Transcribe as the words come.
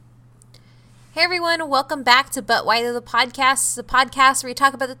Hey everyone, welcome back to But Why Though the Podcast. It's a podcast where we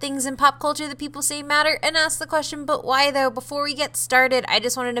talk about the things in pop culture that people say matter and ask the question, but why though? Before we get started, I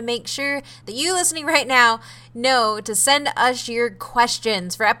just wanted to make sure that you listening right now know to send us your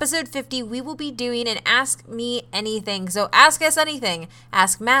questions. For episode 50, we will be doing an Ask Me Anything. So ask us anything.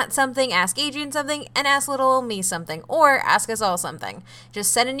 Ask Matt something, ask Adrian something, and ask little old me something. Or ask us all something.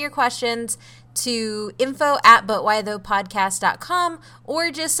 Just send in your questions to info@butwhythoughpodcast.com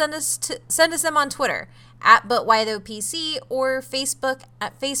or just send us them on Twitter at butwhythoughpc or Facebook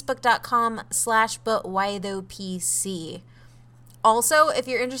at facebook.com/butwhythoughpc. Also, if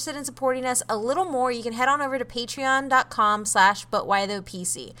you're interested in supporting us a little more, you can head on over to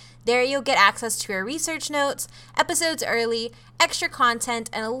patreon.com/butwhythoughpc. There you'll get access to our research notes, episodes early, extra content,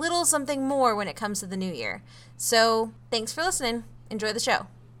 and a little something more when it comes to the new year. So, thanks for listening. Enjoy the show.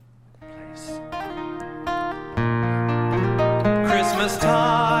 Christmas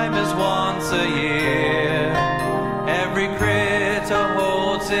time is once a year. Every critter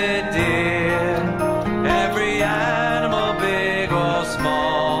holds it dear. Every animal, big or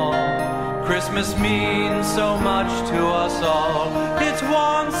small. Christmas means so much to us all. It's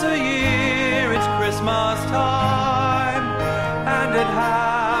once a year, it's Christmas time. And it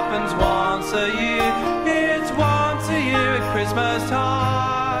happens once a year. It's once a year at Christmas time.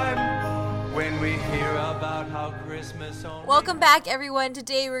 When we hear about how Christmas only... Welcome back, everyone.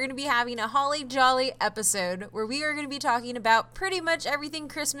 Today we're going to be having a holly jolly episode where we are going to be talking about pretty much everything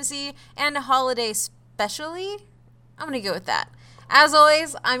Christmassy and holiday specially. I'm going to go with that. As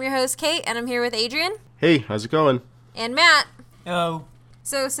always, I'm your host, Kate, and I'm here with Adrian. Hey, how's it going? And Matt. Hello.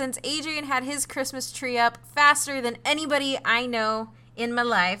 So since Adrian had his Christmas tree up faster than anybody I know in my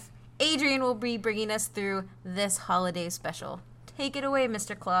life, Adrian will be bringing us through this holiday special. Take it away,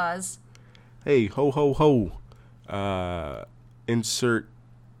 Mr. Claus. Hey, ho, ho, ho. Insert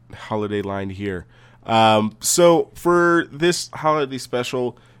holiday line here. So for this holiday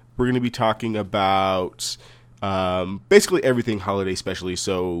special, we're going to be talking about basically everything holiday specially.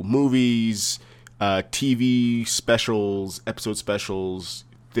 So movies, TV specials, episode specials,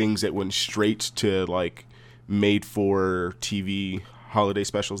 things that went straight to like made for TV holiday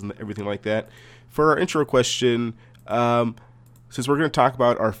specials and everything like that. For our intro question, since we're going to talk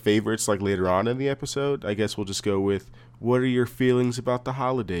about our favorites like later on in the episode, I guess we'll just go with, what are your feelings about the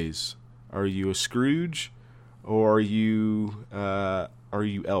holidays? Are you a Scrooge or are you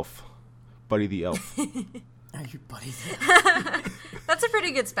Elf? Buddy the Elf. Are you Buddy the Elf? That's a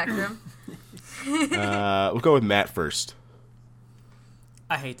pretty good spectrum. We'll go with Matt first.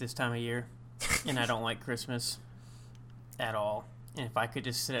 I hate this time of year, and I don't like Christmas at all. And if I could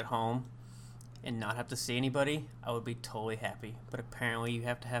just sit at home and not have to see anybody, I would be totally happy. But apparently you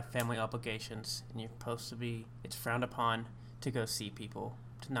have to have family obligations, and you're supposed to be, it's frowned upon to go see people,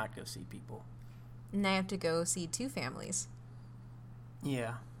 to not go see people. And I have to go see two families.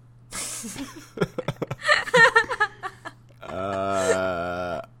 Yeah.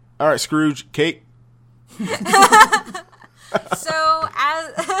 All right, Scrooge. Kate? So,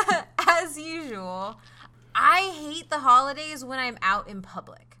 as usual, I hate the holidays when I'm out in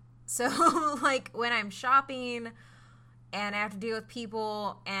public. So, like, when I'm shopping and I have to deal with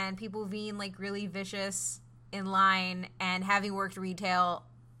people and people being, like, really vicious in line and having worked retail,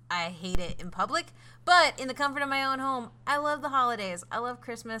 I hate it in public. But in the comfort of my own home, I love the holidays. I love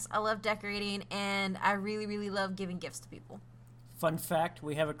Christmas. I love decorating. And I really, really love giving gifts to people. Fun fact,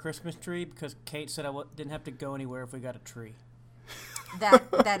 we have a Christmas tree because Kate said I didn't have to go anywhere if we got a tree.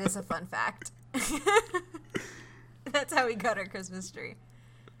 That is a fun fact. That's how we got our Christmas tree.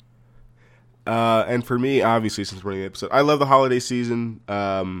 And for me, obviously, since we're in the episode, I love the holiday season.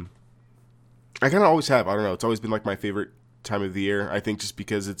 I kind of always have. I don't know. It's always been like my favorite time of the year. I think just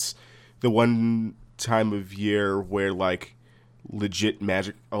because it's the one time of year where like legit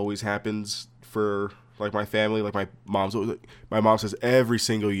magic always happens for like my family. Like my mom says every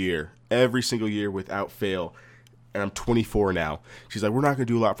single year without fail. And I'm 24 now. She's like, we're not going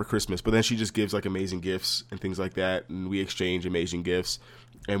to do a lot for Christmas. But then she just gives like amazing gifts and things like that. And we exchange amazing gifts.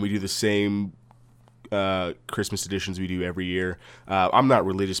 And we do the same Christmas traditions we do every year. I'm not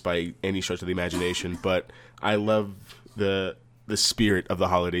religious by any stretch of the imagination, but I love the spirit of the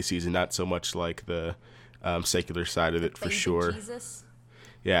holiday season, not so much like the secular side of it for sure. Jesus?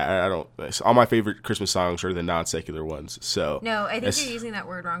 Yeah, I don't. All my favorite Christmas songs are the non-secular ones. So no, I think you're using that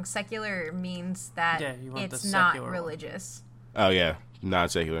word wrong. Secular means that it's not religious. Oh yeah,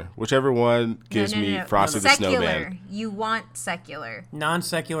 non-secular. Whichever one gives me Frosty the secular. Snowman. You want secular.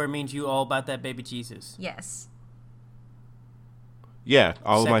 Non-secular means you all about that baby Jesus. Yes. Yeah,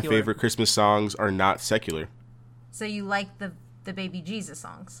 all of my favorite Christmas songs are not secular. So you like the baby Jesus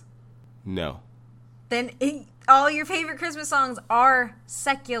songs? No. then all your favorite Christmas songs are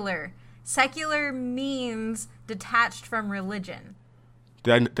secular. Secular means detached from religion.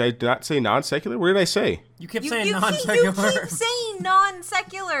 Did I not say non-secular? What did I say? You kept You saying keep non-secular. saying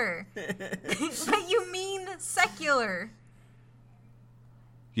non-secular. But you mean secular.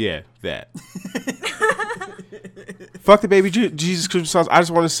 Yeah, that. Fuck the Baby Jesus Christmas songs. I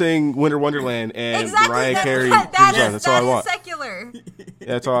just want to sing Winter Wonderland and Mariah Carey Christmas songs. That's all I want. Secular. Yeah,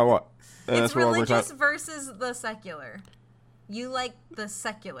 that's all I want. And It's that's what we're religious talking. versus the secular. You like the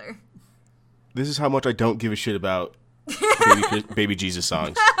secular. This is how much I don't give a shit about baby Jesus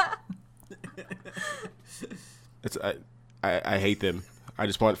songs. I hate them. I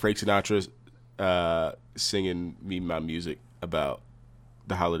just want Frank Sinatra singing me my music about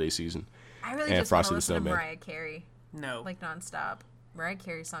the holiday season. I really And just want to Frosty the listen to Snowman. Mariah Carey, No. like nonstop. Mariah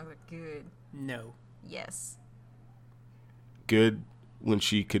Carey songs are good. No. Yes. Good when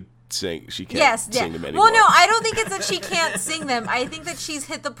she could sing. She can't Yes. sing Yeah. them anymore. Well, no, I don't think it's that she can't sing them. I think that she's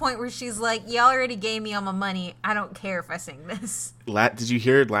hit the point where she's like, "Y'all already gave me all my money. I don't care if I sing this." Did you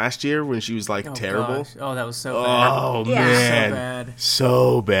hear it last year when she was like Oh, terrible? gosh. Oh, that was so bad. Oh Yeah. man, So bad.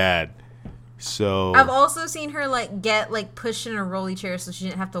 so bad. So I've also seen her like get like pushed in a rolly chair so she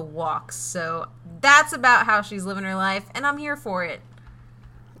didn't have to walk. So that's about how she's living her life, and I'm here for it.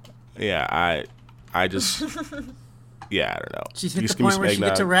 yeah, I just yeah, I don't know. She's hit Just the give me point some where she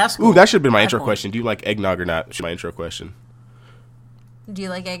gets eggnog. a rascal. Ooh, that should have been my At intro point. question. Do you like eggnog or not? Should my intro question. Do you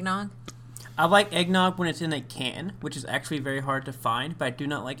like eggnog? I like eggnog when it's in a can, which is actually very hard to find, but I do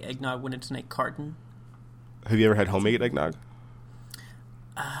not like eggnog when it's in a carton. Have you ever had homemade eggnog?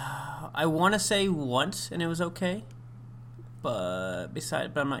 I want to say once, and it was okay. But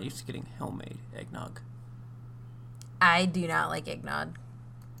I'm not used to getting homemade eggnog. I do not like eggnog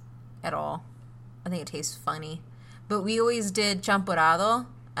at all. I think it tastes funny. But we always did champurrado,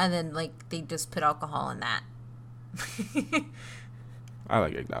 and then like they just put alcohol in that. I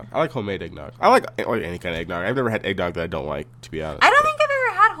like eggnog. I like homemade eggnog. I like any kind of eggnog. I've never had eggnog that I don't like, to be honest. I don't think I've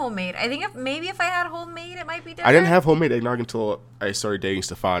ever had homemade. I think if I had homemade, it might be different. I didn't have homemade eggnog until I started dating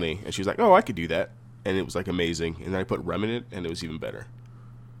Stefani, and she was like, "Oh, I could do that," and it was like amazing. And then I put rum in it, and it was even better.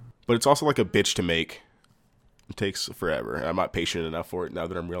 But it's also like a bitch to make. It takes forever, and I'm not patient enough for it now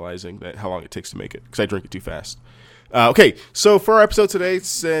that I'm realizing that how long it takes to make it because I drink it too fast. Okay, so for our episode today,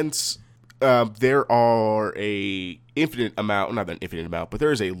 since there are a infinite amount, not an infinite amount, but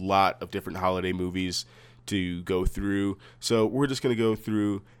there is a lot of different holiday movies to go through. So we're just going to go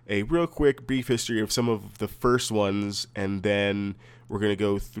through a real quick brief history of some of the first ones, and then we're going to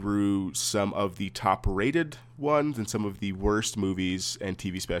go through some of the top rated ones and some of the worst movies and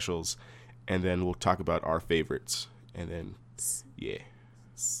TV specials, and then we'll talk about our favorites. And then, yeah.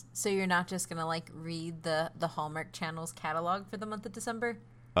 So you're not just gonna like read the Hallmark Channel's catalog for the month of December?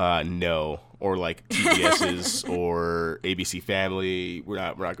 No, or like TBS's or ABC Family. We're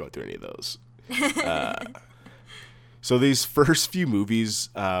not going through any of those. So these first few movies,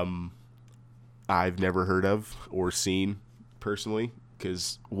 I've never heard of or seen personally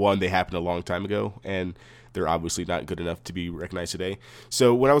because one, they happened a long time ago, and they're obviously not good enough to be recognized today.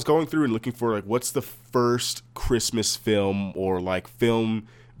 So when I was going through and looking for like what's the first Christmas film or like film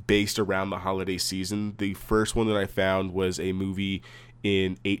based around the holiday season, the first one that I found was a movie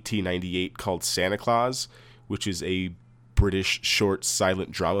in 1898 called Santa Claus, which is a British short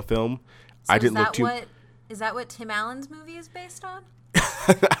silent drama film. So I didn't look too. Is that what Tim Allen's movie is based on?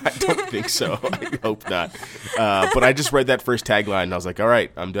 I don't think so. I hope not. But I just read that first tagline and I was like, all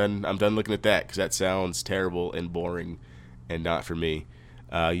right, I'm done looking at that because that sounds terrible and boring and not for me.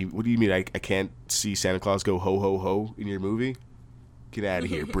 What do you mean I can't see Santa Claus go ho ho ho in your movie? Get out of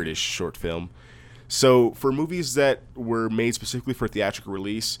here, British short film. So for movies that were made specifically for theatrical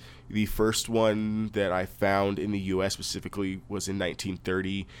release, the first one that I found in the U.S. specifically was in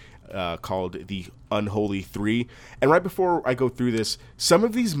 1930, called The Unholy Three. And right before I go through this, some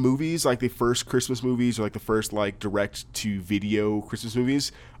of these movies, like the first Christmas movies or like the first like direct-to-video Christmas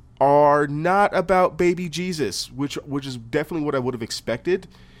movies, are not about baby Jesus, which is definitely what I would have expected.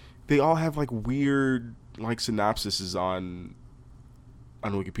 They all have like weird like synopsises on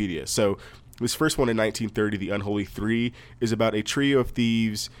Wikipedia. So this first one in 1930, The Unholy Three, is about a trio of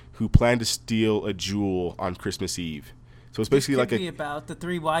thieves who plan to steal a jewel on Christmas Eve. So it's basically This could like be about the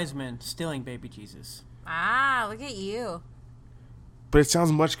three wise men stealing baby Jesus. Ah, look at you. But it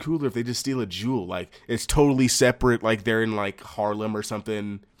sounds much cooler if they just steal a jewel. Like, it's totally separate, like they're in like Harlem or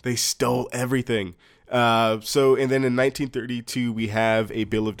something. They stole everything. And then in 1932, we have A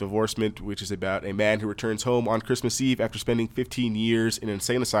Bill of Divorcement, which is about a man who returns home on Christmas Eve after spending 15 years in an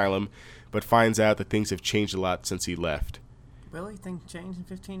insane asylum, but finds out that things have changed a lot since he left. Really? Things changed in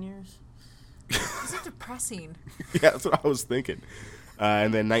 15 years? This is depressing. Yeah, that's what I was thinking.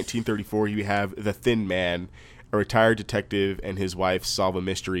 And then 1934, you have The Thin Man, a retired detective and his wife solve a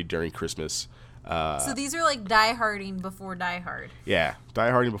mystery during Christmas. So these are like Die Harding before Die Hard. Yeah,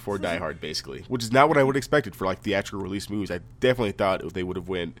 Die Harding before Die Hard, basically, which is not what I would have expected for like theatrical release movies. I definitely thought they would have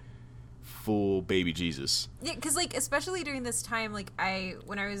went full baby Jesus. Yeah, because like especially during this time, like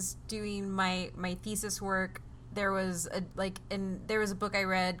when I was doing my thesis work, there was a book I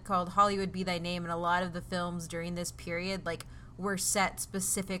read called Hollywood Be Thy Name, and a lot of the films during this period like were set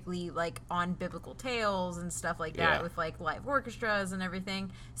specifically like on biblical tales and stuff like that, with like live orchestras and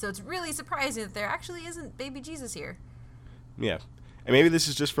everything. So it's really surprising that there actually isn't baby Jesus here. Yeah. And maybe this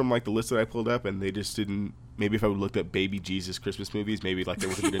is just from like the list that I pulled up, and they just didn't. Maybe if I would looked at baby Jesus Christmas movies, maybe like there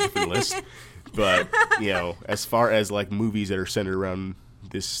would have been a different list. But as far as like movies that are centered around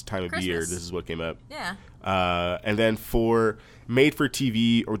this time of year, this is what came up. Yeah. And then for made for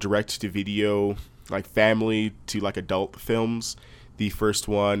TV or direct to video, like family to like adult films, the first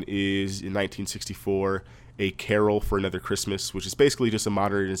one is in 1964, A Carol for Another Christmas, which is basically just a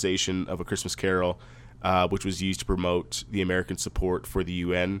modernization of A Christmas Carol, which was used to promote the American support for the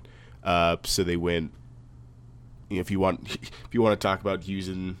UN. So they went, if you want to talk about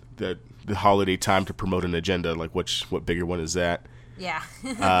using the holiday time to promote an agenda, like what bigger one is that?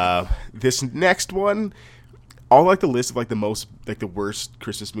 Yeah. This next one, all like the list of like the worst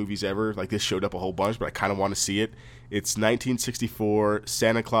Christmas movies ever. Like this showed up a whole bunch, but I kind of want to see it. It's 1964.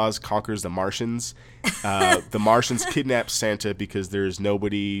 Santa Claus Conquers the Martians. The Martians kidnap Santa because there's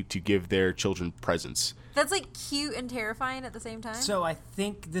nobody to give their children presents. That's like cute and terrifying at the same time. So I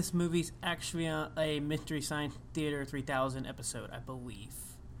think this movie's actually a Mystery Science Theater 3000 episode, I believe.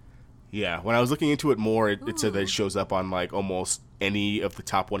 Yeah, when I was looking into it more, it said that it shows up on like almost any of the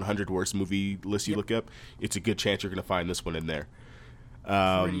top 100 worst movie lists you look up. It's a good chance you're going to find this one in there.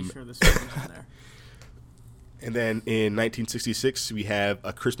 Pretty sure this movie's in there. And then in 1966, we have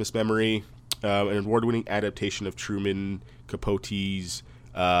A Christmas Memory, an award-winning adaptation of Truman Capote's,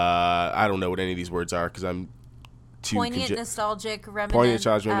 I don't know what any of these words are because I'm too... Nostalgic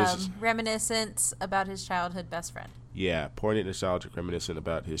reminiscence about his childhood best friend. Yeah, poignant, nostalgic, reminiscent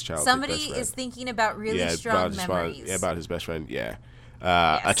about his childhood Somebody best friend. is thinking about really strong memories. About his best friend, yeah.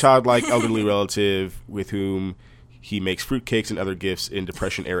 Yes. A childlike elderly relative with whom he makes fruitcakes and other gifts in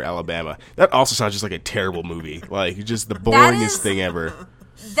Depression-era Alabama. That also sounds just like a terrible movie. Like, just the boringest thing ever.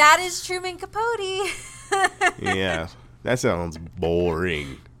 That is Truman Capote. Yeah, that sounds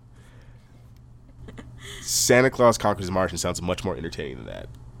boring. Santa Claus Conquers the Martians sounds much more entertaining than that.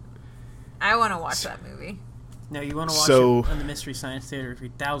 I want to watch that movie. No, you want to watch it in the Mystery Science Theater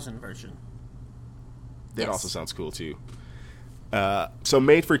 3000 version. That also sounds cool, too. So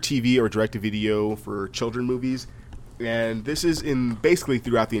made for TV or direct-to-video for children movies. And this is in basically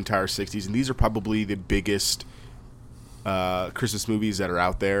throughout the entire 60s. And these are probably the biggest Christmas movies that are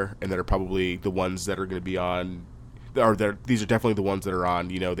out there. And that are probably the ones that are going to be on... These are definitely the ones that are on,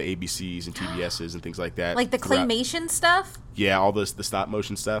 the ABCs and TBSs and things like that. Like the claymation stuff? Yeah, all the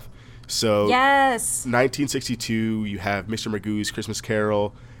stop-motion stuff. So, yes. 1962, you have Mr. Magoo's Christmas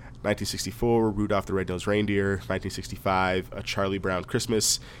Carol. 1964, Rudolph the Red-Nosed Reindeer. 1965, A Charlie Brown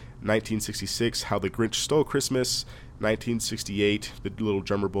Christmas. 1966, How the Grinch Stole Christmas. 1968, The Little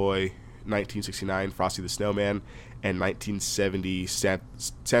Drummer Boy. 1969, Frosty the Snowman. And 1970,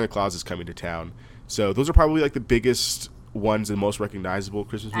 Santa Claus is Coming to Town. So those are probably like the biggest ones and most recognizable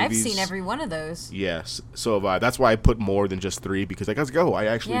Christmas movies. I've seen every one of those. Yes. So that's why I put more than just 3, because I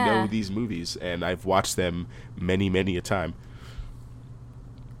actually know these movies, and I've watched them many, many a time.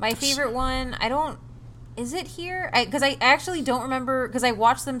 My favorite one, is it here? Because I actually don't remember, because I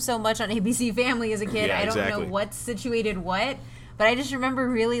watched them so much on ABC Family as a kid. Yeah, I don't exactly. know what's situated what, but I just remember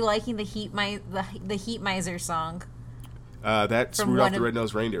really liking the Heat Miser song. That's From Rudolph the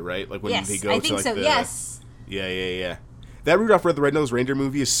Red-Nosed Reindeer, right? Like when yes, they go I to think like so. the... Yes. Yeah. That Rudolph the Red-Nosed Reindeer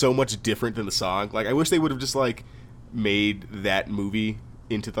movie is so much different than the song. Like, I wish they would have just like made that movie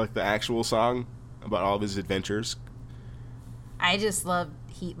into like the actual song about all of his adventures. I just love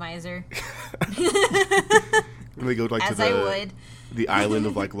Heat Miser. When they go like As to I would. the island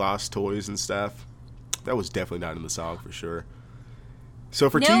of like lost toys and stuff. That was definitely not in the song for sure. So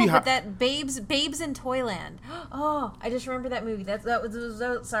for TV, but that Babes in Toyland. Oh, I just remember that movie. That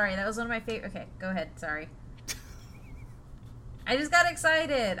was sorry. That was one of my favorite. Okay, go ahead. Sorry. I just got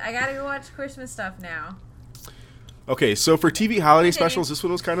excited. I gotta go watch Christmas stuff now. Okay, so for TV holiday specials, this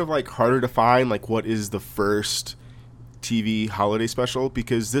one was kind of like harder to find. Like, what is the first TV holiday special?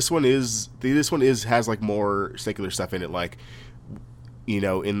 Because this one has like more secular stuff in it. Like,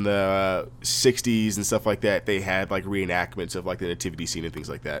 in the 60s and stuff like that, they had like reenactments of like the nativity scene and things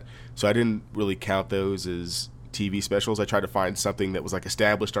like that. So I didn't really count those as TV specials. I tried to find something that was like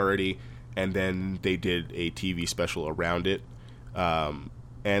established already, and then they did a TV special around it.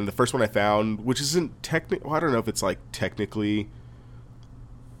 And the first one I found, which isn't I don't know if it's like technically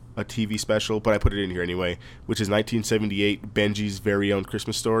a TV special, but I put it in here anyway, which is 1978 Benji's Very Own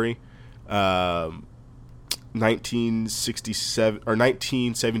Christmas Story.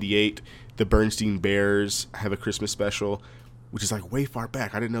 1978 the Bernstein Bears have a Christmas special, which is like way far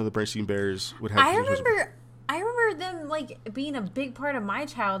back. I didn't know the Bernstein Bears would have. I remember them like being a big part of my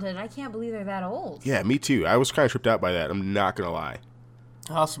childhood. I can't believe they're that old. Yeah, me too. I was kind of tripped out by that. I'm not gonna lie.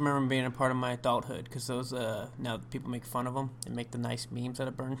 I also remember them being a part of my adulthood because those, now that people make fun of them and make the nice memes out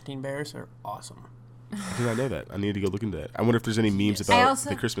of Bernstein Bears, are awesome. I did not know that. I need to go look into that. I wonder if there's any memes about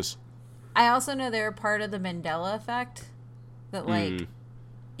the Christmas. I also know they're part of the Mandela effect. That like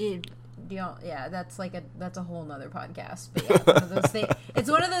that's a whole nother podcast. But yeah, it's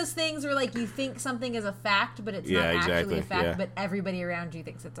one of those things where like you think something is a fact, but it's not actually a fact. Yeah. But everybody around you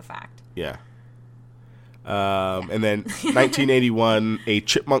thinks it's a fact. Yeah. And then 1981, A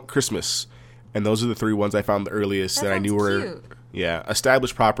Chipmunk Christmas, and those are the three ones I found the earliest that I knew were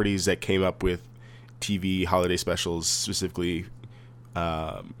established properties that came up with TV holiday specials specifically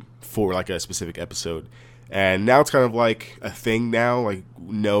for like a specific episode. And now it's kind of like a thing now. Like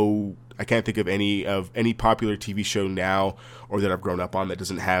I can't think of any popular TV show now or that I've grown up on that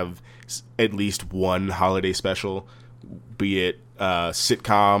doesn't have at least one holiday special, be it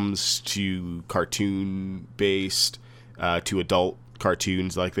sitcoms to cartoon based to adult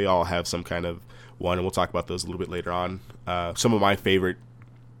cartoons. Like they all have some kind of one, and we'll talk about those a little bit later on. Some of my favorite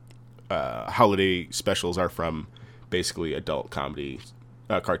holiday specials are from basically adult comedy,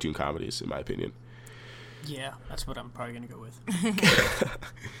 cartoon comedies, in my opinion. Yeah, that's what I'm probably going to go with.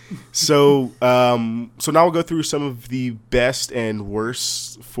 So now we'll go through some of the best and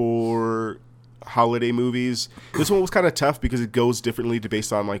worst for holiday movies. This one was kind of tough because it goes differently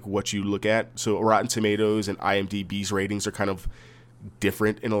based on like what you look at. So Rotten Tomatoes and IMDb's ratings are kind of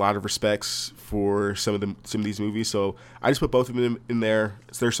different in a lot of respects for some of these movies. So I just put both of them in there.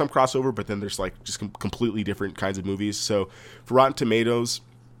 So there's some crossover, but then there's like just completely different kinds of movies. So for Rotten Tomatoes,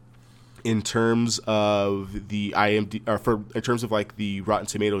 in terms of the in terms of like the Rotten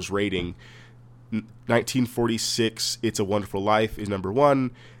Tomatoes rating, 1946 It's a Wonderful Life is number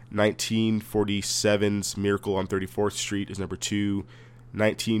 1. 1947's Miracle on 34th Street is number 2.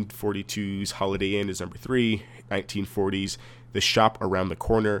 1942's Holiday Inn is number 3. 1940's The Shop Around the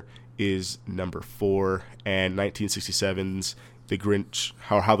Corner is number 4. And 1967's The Grinch,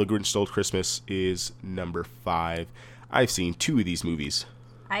 How the Grinch Stole Christmas is number 5. I've seen 2 of these movies.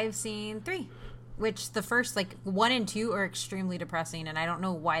 I've seen 3, which the first, like, 1 and 2 are extremely depressing, and I don't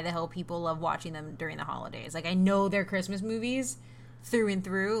know why the hell people love watching them during the holidays. Like, I know they're Christmas movies through and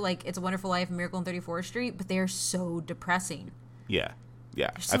through, like It's a Wonderful Life and Miracle on 34th Street, but they're so depressing. Yeah.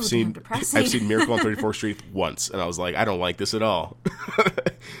 So I've seen Miracle on 34th Street once, and I was like, I don't like this at all.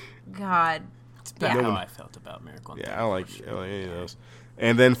 God. It's about how I felt about Miracle on 34th Street. I don't like any of those.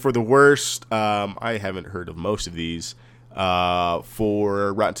 And then for the worst, I haven't heard of most of these.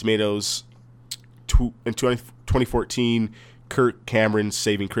 For Rotten Tomatoes, in 2014, Kirk Cameron's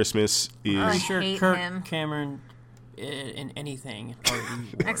Saving Christmas is... I'm sure hate Kirk him. Cameron in anything.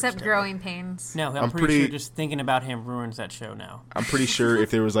 Except Growing Pains. No, I'm pretty sure just thinking about him ruins that show now. I'm pretty sure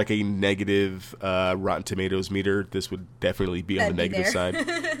if there was like a negative Rotten Tomatoes meter, this would definitely be on the negative side.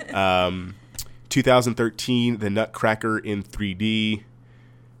 2013, The Nutcracker in 3D.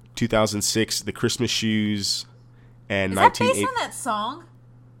 2006, The Christmas Shoes. And is that based on that song?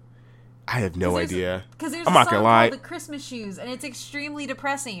 I have no idea. Because there's I'm a not song gonna lie. called The Christmas Shoes, and it's extremely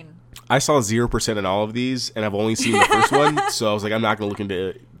depressing. I saw 0% in all of these, and I've only seen the first one, so I was like, I'm not going to look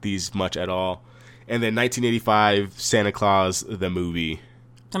into these much at all. And then 1985, Santa Claus, the movie.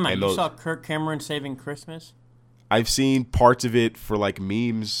 You saw Kirk Cameron Saving Christmas? I've seen parts of it for, like,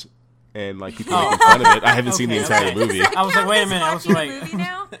 memes and, like, people making fun of it. I haven't seen the entire movie. I was like, wait a minute. I was like... Movie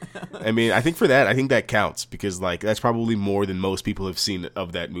now? I mean, I think for that, I think that counts, because, like, that's probably more than most people have seen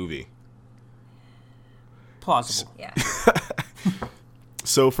of that movie. Plausible. Yeah.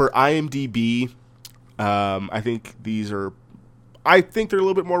 So for IMDb, I think they're a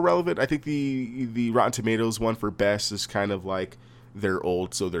little bit more relevant. I think the Rotten Tomatoes one for best is kind of like they're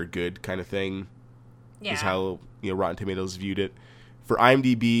old, so they're good kind of thing. Yeah. Is how Rotten Tomatoes viewed it. For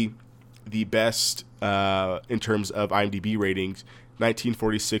IMDb, the best in terms of IMDb ratings,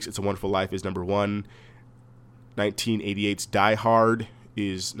 1946 It's a Wonderful Life is number 1. 1988's Die Hard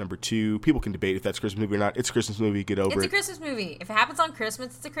is number 2. People can debate if that's a Christmas movie or not. It's a Christmas movie. Get over It's it. a Christmas movie. If it happens on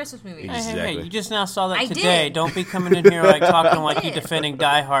Christmas, it's a Christmas movie. Exactly. Hey, you just now saw that I today. did. Don't be coming in here like talking like you defending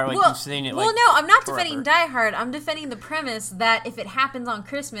Die Hard like you've seen it. Well, Like, no, I'm not forever. defending Die Hard. I'm defending the premise that if it happens on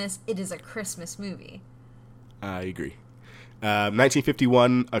Christmas, it is a Christmas movie. I agree.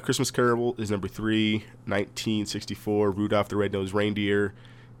 1951, A Christmas Carol is number 3. 1964, Rudolph the Red-Nosed Reindeer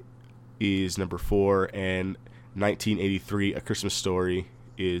is number 4. And 1983, A Christmas Story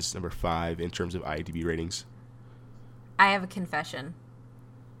is number 5 in terms of IMDb ratings. I have a confession.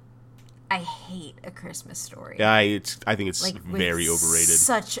 I hate A Christmas Story. I think it's Like, with very overrated.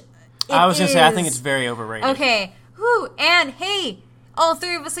 I was going to say, I think is. it's very overrated. Okay. Whew. And hey, all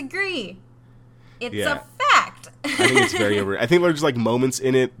 3 of us agree. It's Yeah. a fact. I think it's very overrated. I think there's like moments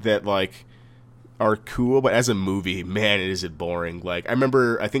in it that like are cool, but as a movie, man, is it boring. Like I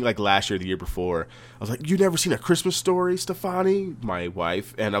remember, I think like last year, or the year before, I was like, "You never seen A Christmas Story, Stefani?" My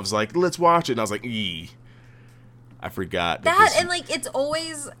wife, and I was like, "Let's watch it." And I was like, "Ee." I forgot That and like it's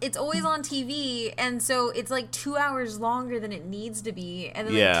always on TV, and so it's like 2 hours longer than it needs to be, and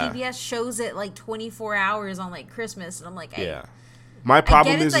then Yeah. like TBS shows it like 24 hours on like Christmas, and I'm like, yeah. My I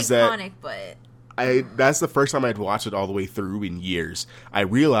problem get it's is that iconic, but that's the first time I'd watched it all the way through in years. I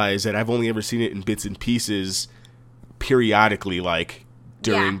realized that I've only ever seen it in bits and pieces, periodically, like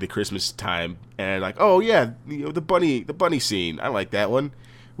during Yeah. the Christmas time, and I'm like, oh yeah, the bunny scene, I like that one.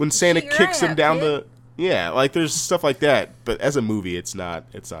 When Santa Keep your kicks eye him out, down kid. like there's stuff like that. But as a movie, it's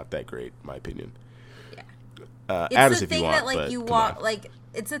not that great, in my opinion. it's Add us the if you thing want, that like but you come walk on. like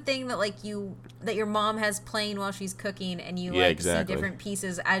it's a thing that like that your mom has playing while she's cooking, and you Yeah, like exactly. see different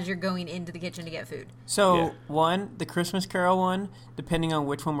pieces as you're going into the kitchen to get food. So, Yeah. one, the Christmas Carol one, depending on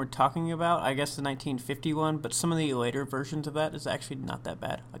which one we're talking about, I guess the 1951, but some of the later versions of that is actually not that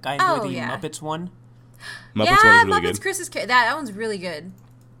bad. Like, I enjoy Oh, the yeah. Muppets one. Muppets yeah, one is really Muppets good. Christmas that one's really good.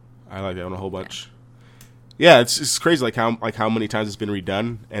 I like that one a whole bunch. Yeah, it's crazy like how many times it's been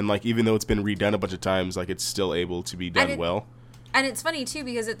redone, and like even though it's been redone a bunch of times, like it's still able to be done well. And it's funny too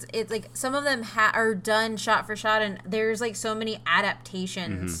because it's like some of them are done shot for shot, and there's like so many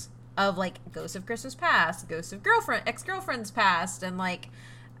adaptations of like Ghosts of Christmas Past, Ghosts of Ex-Girlfriends Past, and like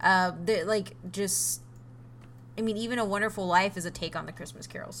they're like just I mean even A Wonderful Life is a take on the Christmas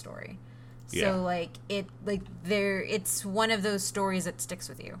Carol story. Yeah. So like it's one of those stories that sticks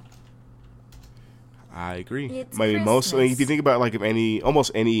with you. I agree. It's I mean, if you Christmas. think about like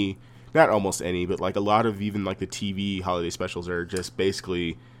not almost any, but like a lot of even like the TV holiday specials are just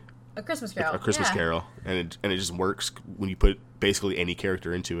basically A Christmas Carol. a Christmas yeah. Carol, and it just works when you put basically any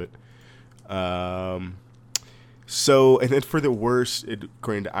character into it. So, and then for the worst,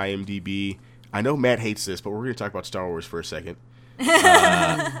 according to IMDb, I know Matt hates this, but we're going to talk about Star Wars for a second.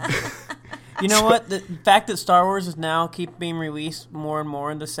 You know what? The fact that Star Wars is now keep being released more and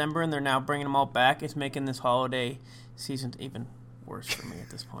more in December, and they're now bringing them all back, is making this holiday season even worse for me at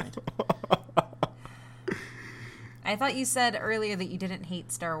this point. I thought you said earlier that you didn't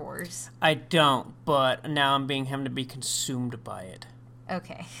hate Star Wars. I don't, but now I'm having to be consumed by it.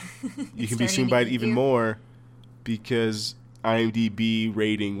 Okay. You can be seen by it even more because IMDb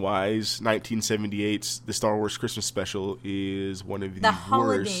rating wise, 1978's the Star Wars Christmas special is one of the The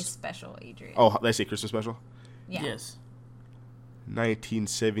holiday worst. special, Adrian. Oh, did I say Christmas special? yeah. Yes.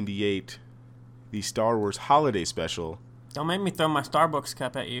 1978, the Star Wars holiday special Don't make me throw my Starbucks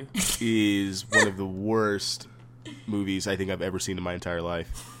cup at you. is one of the worst movies I think I've ever seen in my entire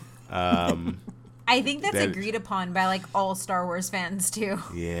life. I think that's That- agreed upon by like all Star Wars fans too.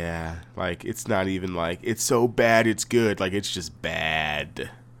 Yeah, like it's not even like it's so bad it's good. Like it's just bad.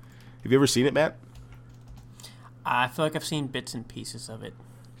 Have you ever seen it, Matt? I feel like I've seen bits and pieces of it.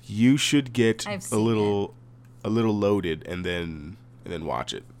 You should get I've a seen little loaded and then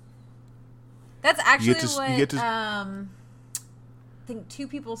watch it. That's actually you get to- I think 2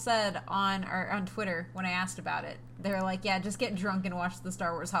 people said on Twitter when I asked about it. They were like, "Yeah, just get drunk and watch the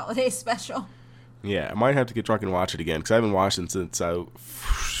Star Wars holiday special." Yeah, I might have to get drunk and watch it again because I haven't watched it since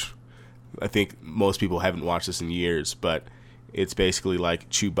I think most people haven't watched this in years, but it's basically like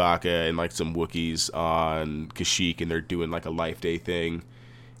Chewbacca and like some Wookiees on Kashyyyk, and they're doing like a Life Day thing,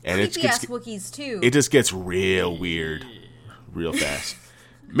 and Creepy ass Wookiees too. it just gets real weird, real fast.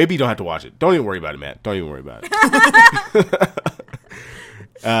 Maybe you don't have to watch it. Don't even worry about it, Matt. Don't even worry about it.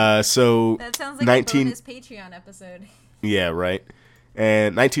 So that sounds like 19 a bonus Patreon episode. Yeah, right.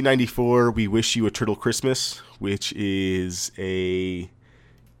 And 1994, We Wish You a Turtle Christmas, which is a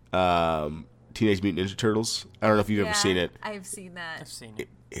Teenage Mutant Ninja Turtles. I don't know if you've ever seen it. I've seen that. I've seen it.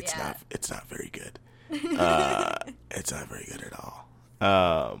 It's Yeah. not very good. It's not very good at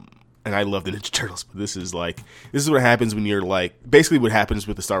all. and I love the Ninja Turtles, but this is what happens when you're like, basically what happens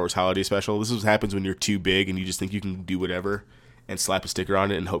with the Star Wars Holiday Special. This is what happens when you're too big and you just think you can do whatever and slap a sticker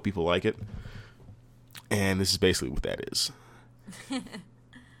on it and hope people like it. And this is basically what that is.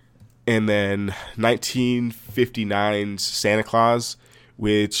 And then 1959's Santa Claus,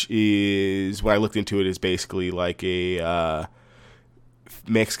 which is, when I looked into it, is basically like a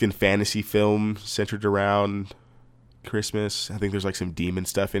Mexican fantasy film centered around Christmas. I think there's like some demon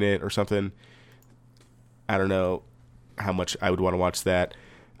stuff in it or something. I don't know how much I would want to watch that.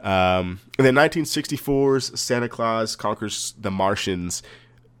 And then 1964's Santa Claus Conquers the Martians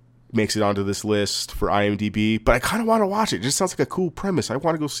makes it onto this list for IMDb, but I kind of want to watch it. It just sounds like a cool premise. I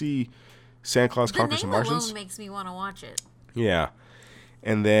want to go see Santa Claus Conquers the Martians. The name alone makes me want to watch it. Yeah.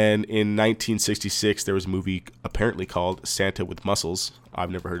 And then in 1966, there was a movie apparently called Santa with Muscles.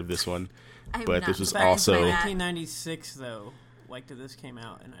 I've never heard of this one. But this was also 1996, though. Like this came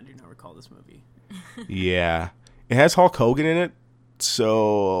out, and I do not recall this movie. Yeah, it has Hulk Hogan in it,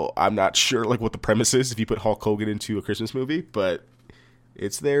 so I'm not sure like what the premise is if you put Hulk Hogan into a Christmas movie, but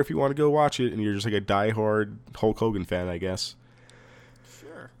it's there if you want to go watch it, and you're just like a diehard Hulk Hogan fan, I guess.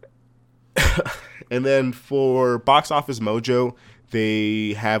 Sure. And then for Box Office Mojo,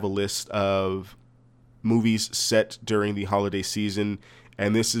 they have a list of movies set during the holiday season.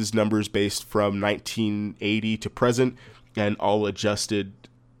 And this is numbers based from 1980 to present and all adjusted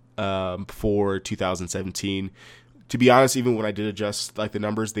for 2017. To be honest, even when I did adjust like the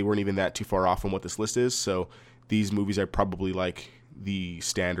numbers, they weren't even that too far off from what this list is. So these movies are probably like the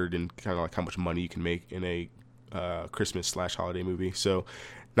standard and kind of like how much money you can make in a Christmas/holiday movie. So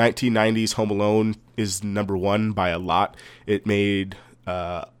 1990's Home Alone is number one by a lot. It made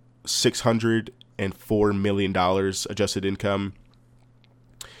 $604 million adjusted income.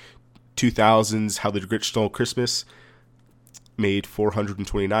 2000's How the Grinch Stole Christmas made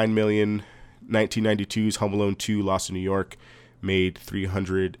 $429 million. 1992's Home Alone 2 Lost in New York made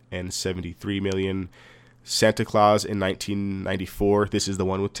 $373 million. Santa Claus in 1994, this is the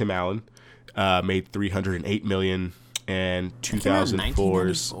one with Tim Allen, made $308 million. And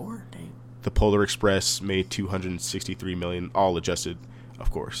 2004's The Polar Express made $263 million, all adjusted, of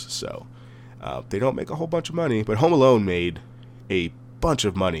course. So they don't make a whole bunch of money, but Home Alone made a bunch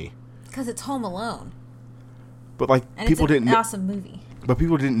of money. Because it's Home Alone. But like and people it's an didn't awesome movie. But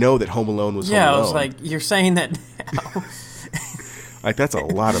people didn't know that Home Alone was Home Alone. Yeah, I was like, you're saying that now. Like that's a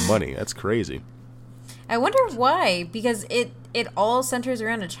lot of money. That's crazy. I wonder why, because it all centers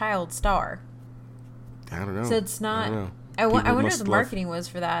around a child star. I don't know. So it's not. I People wonder must what the marketing was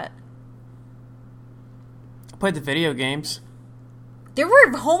for that. I played the video games. There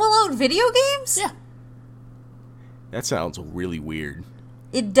were Home Alone video games? Yeah. That sounds really weird.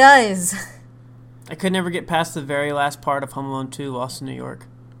 It does. I could never get past the very last part of Home Alone 2 Lost in New York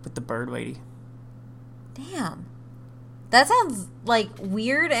with the bird lady. Damn. That sounds like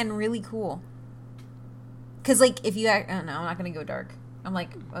weird and really cool. Because like if you act, oh no, I'm not gonna go dark. I'm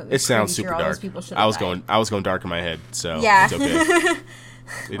like, it sounds super dark. I was going dark in my head, so yeah. It's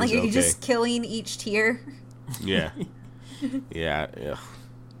okay. Like, are you just killing each tier? Yeah. Yeah.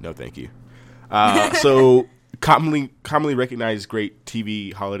 No, thank you. So commonly recognized great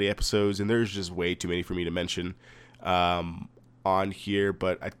TV holiday episodes, and there's just way too many for me to mention on here,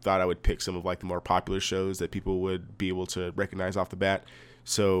 but I thought I would pick some of like the more popular shows that people would be able to recognize off the bat.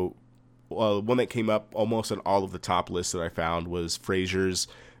 So one that came up almost on all of the top lists that I found was Frasier's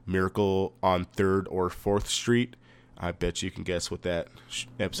Miracle on 3rd or 4th Street. I bet you can guess what that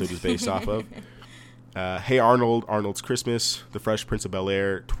episode is based off of. Hey Arnold, Arnold's Christmas, The Fresh Prince of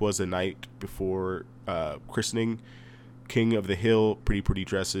Bel-Air, 'Twas the Night Before Christening, King of the Hill, Pretty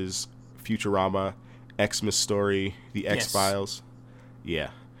Dresses, Futurama, Xmas Story, The X-Files. Yeah.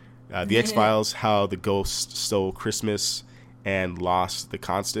 The X-Files, How the Ghost Stole Christmas, and Lost, The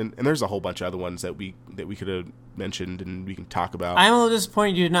Constant. And there's a whole bunch of other ones that we could have mentioned and we can talk about. I'm a little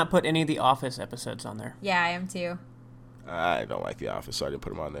disappointed you did not put any of the Office episodes on there. Yeah, I am too. I don't like The Office, so I didn't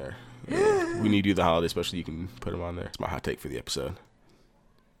put them on there. Yeah. When you do the holiday special, you can put them on there. It's my hot take for the episode.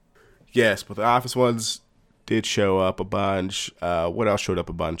 Yes, but the Office ones did show up a bunch. What else showed up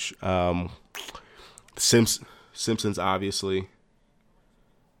a bunch? Simpsons, obviously.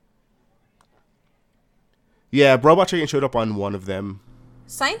 Yeah, Robot Chicken showed up on one of them.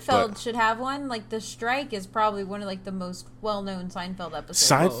 Seinfeld should have one. Like, The Strike is probably one of like the most well-known Seinfeld episodes.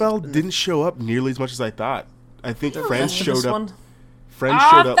 Seinfeld didn't show up nearly as much as I thought. I think Friends showed up. One? Friends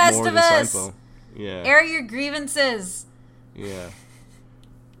showed up more than Seinfeld. Yeah. Air your grievances. Yeah.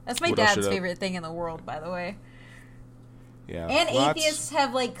 That's my dad's favorite thing in the world, by the way. Yeah. And atheists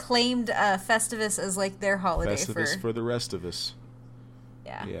have like claimed Festivus as like their holiday. Festivus for the rest of us.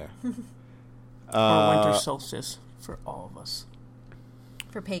 Yeah. Yeah. Or winter solstice for all of us.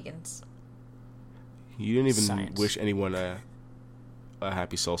 For pagans. You didn't even Science. wish anyone a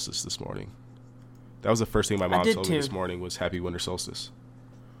happy solstice this morning. That was the first thing my mom did told me too. this morning was happy winter solstice.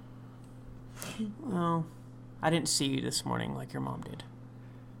 Well, I didn't see you this morning like your mom did.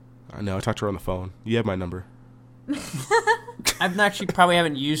 I know. I talked to her on the phone. You have my number. I've actually probably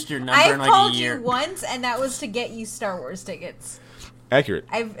haven't used your number I in like called a year. you once, and that was to get you Star Wars tickets. Accurate.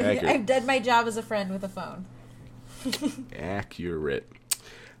 I've Accurate. done my job as a friend with a phone. Accurate.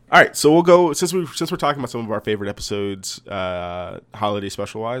 All right, so we'll go since we're talking about some of our favorite episodes, holiday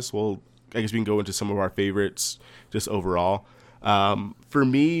special wise. I guess we can go into some of our favorites just overall. For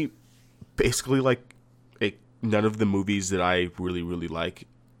me, basically, none of the movies that I really really like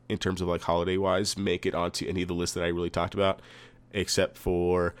in terms of like holiday wise make it onto any of the lists that I really talked about, except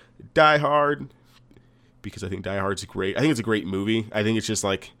for Die Hard. Because I think Die Hard's great. I think it's a great movie. I think it's just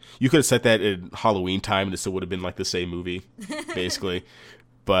like you could have set that in Halloween time and it still would have been like the same movie, basically.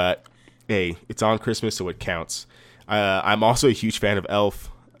 But hey, it's on Christmas, so it counts. I'm also a huge fan of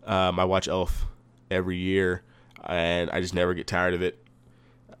Elf. I watch Elf every year, and I just never get tired of it.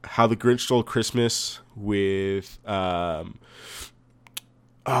 How the Grinch Stole Christmas with why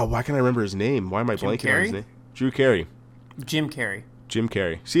can't I remember his name? Why am I blanking on his Carrey? name? Drew Carey. Jim Carrey. Jim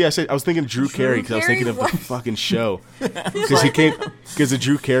Carrey. See, I was thinking Drew Carey because I was thinking of the What? fucking show. Because the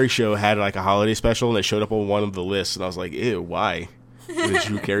Drew Carey show had like a holiday special and it showed up on one of the lists, and I was like, ew, why? Did the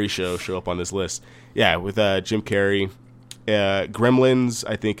Drew Carey show show up on this list? Yeah, with Jim Carrey. Gremlins,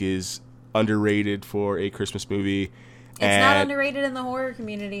 I think, is underrated for a Christmas movie. It's not underrated in the horror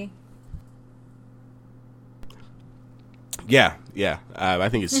community. Yeah. I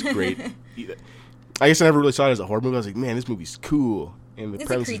think it's great. I guess I never really saw it as a horror movie. I was like, man, this movie's cool. And the It's a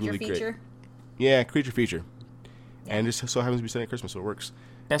premise is creature really feature. great. Yeah, creature feature. And it just so happens to be set at Christmas, so it works.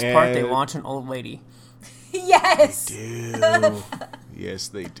 Best part, they And- launch an old lady. Yes! Do. Yes,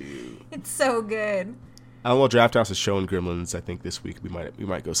 they do. It's so good. Alamo Draft House is showing Gremlins. I think this week we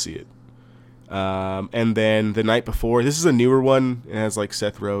might go see it. And then the night before, this is a newer one. It has like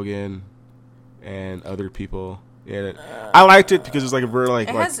Seth Rogen and other people. Yeah, I liked it because it's like a very like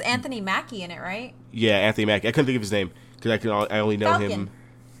It has Anthony Mackie in it, right? yeah, Anthony Mackie. I couldn't think of his name because I only know Falcon. him.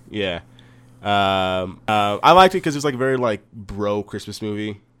 Yeah. I liked it because it was like a very like bro Christmas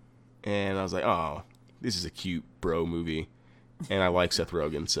movie, and I was like, oh, this is a cute bro movie, and I like Seth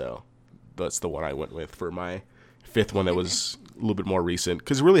Rogen, so that's the one I went with for my fifth one that was a little bit more recent,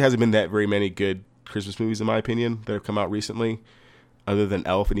 because there really hasn't been that very many good Christmas movies in my opinion that have come out recently, other than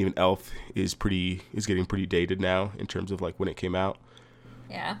Elf, and even Elf is getting pretty dated now in terms of like when it came out.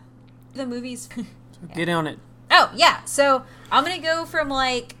 Yeah. The movies. Get on it. Oh, yeah. So I'm going to go from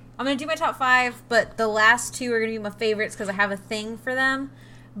I'm going to do my top 5, but the last 2 are going to be my favorites because I have a thing for them.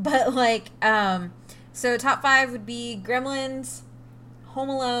 But so top 5 would be Gremlins, Home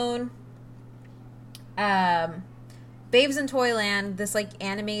Alone, Babes in Toyland, this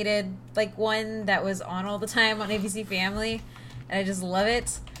animated one that was on all the time on ABC Family, and I just love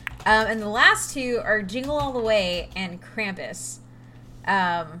it. And the last 2 are Jingle All the Way and Krampus.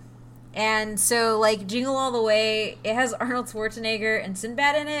 And so Jingle All the Way, it has Arnold Schwarzenegger and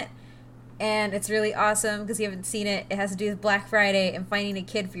Sinbad in it, and it's really awesome because you haven't seen it. It has to do with Black Friday and finding a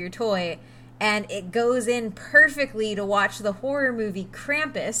kid for your toy, and it goes in perfectly to watch the horror movie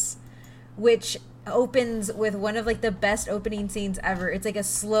Krampus, which opens with one of the best opening scenes ever. It's a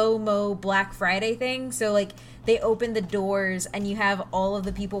slow-mo Black Friday thing, so they open the doors and you have all of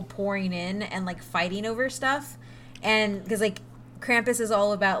the people pouring in and fighting over stuff, and because Krampus is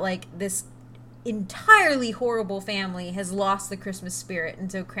all about this entirely horrible family has lost the Christmas spirit,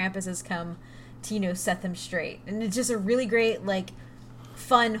 and so Krampus has come to set them straight, and it's just a really great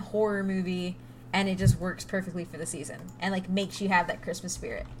fun horror movie, and it just works perfectly for the season and makes you have that Christmas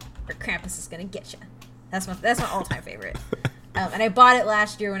spirit, or Krampus is gonna get you. That's my all-time favorite. And I bought it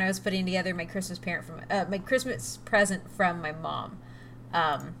last year when I was putting together my Christmas present from my mom,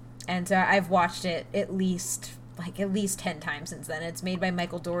 and so I've watched it at least 10 times since then. It's made by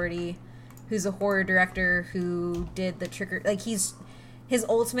Michael Dougherty, who's a horror director who did the his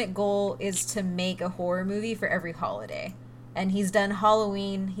ultimate goal is to make a horror movie for every holiday. And he's done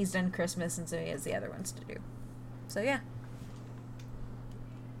Halloween, he's done Christmas, and so he has the other ones to do. So yeah.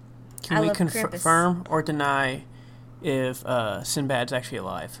 Can I we love confirm or deny if Sinbad's actually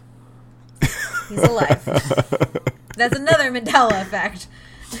alive? He's alive. That's another Mandela effect.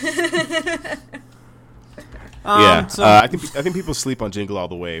 I think people sleep on Jingle All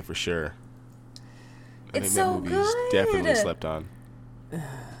the Way for sure. It's think so that movie's good. definitely slept on.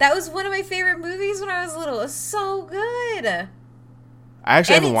 That was one of my favorite movies when I was little. It's so good. I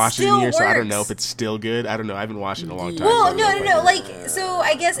actually And haven't it watched it in still years, so I don't know works. if it's still good. I don't know. I haven't watched it in a long time. Well, so I don't know no. if Like, so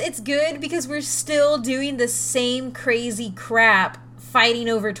I guess it's good because we're still doing the same crazy crap fighting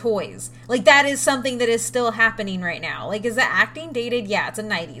over toys. Like, that is something that is still happening right now. Like, is the acting dated? Yeah, it's a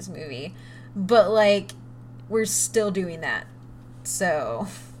 90s movie. But, like, we're still doing that. So,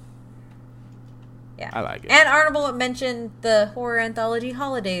 yeah. I like it. And Arnold mentioned the horror anthology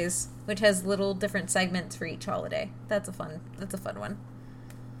Holidays, which has little different segments for each holiday. That's a fun one.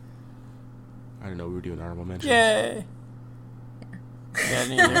 I didn't know we were doing honorable mention. Yay! Yeah,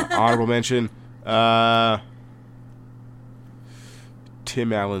 neither. Honorable mention.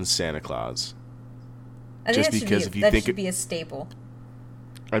 Tim Allen's Santa Claus. I think Just that should because be, if you that think should it- be a staple.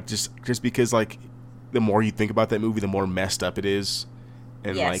 Just because, like, the more you think about that movie, the more messed up it is,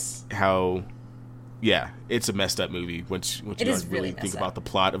 and Yes. like how, yeah, it's a messed up movie. Once It you is like, really really think messed about up. the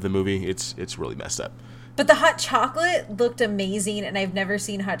plot of the movie, it's really messed up. But the hot chocolate looked amazing, and I've never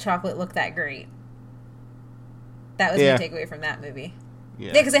seen hot chocolate look that great. That was Yeah. my takeaway from that movie. Yeah,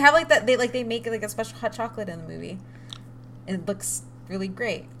 Yeah, because they have like that. They make like a special hot chocolate in the movie, and it looks really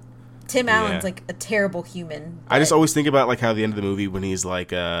great. Tim Allen's like a terrible human. I just but- always think about like how the end of the movie when he's like,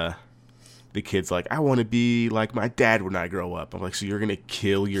 the kid's like, I want to be like my dad when I grow up. I'm like, so you're gonna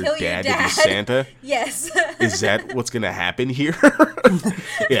kill your Kill your dad to be dad? Santa? Yes. Is that what's gonna happen here?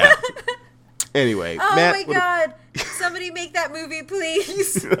 Yeah. Anyway, Oh Matt, my god! Somebody make that movie,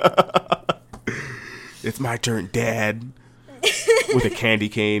 please. it's my turn, Dad. With a candy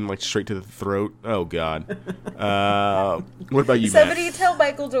cane, like straight to the throat. Oh God. What about you, Somebody Matt? tell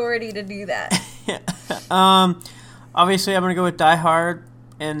Michael Dougherty to do that. Obviously, I'm gonna go with Die Hard,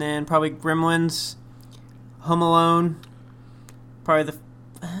 and then probably Gremlins, Home Alone. Probably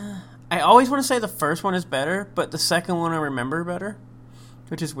I always want to say the first one is better, but the second one I remember better,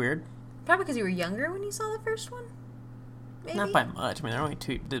 which is weird. Probably because you were younger when you saw the first one. Maybe. Not by much. I mean, they're only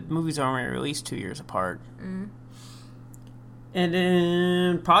the movies are only released 2 years apart. And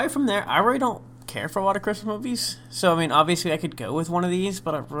then probably from there, I really don't care for a lot of Christmas movies. So I mean, obviously, I could go with one of these,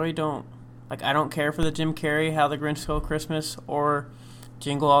 but I really don't. Like, I don't care for the Jim Carrey How the Grinch Stole Christmas or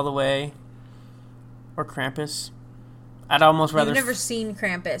Jingle All the Way or Krampus. I'd almost rather. You've never seen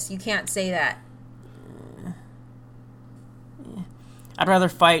Krampus. You can't say that. I'd rather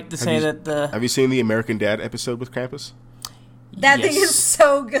fight to say you- that the. Have you seen the American Dad episode with Krampus? That thing Yes. is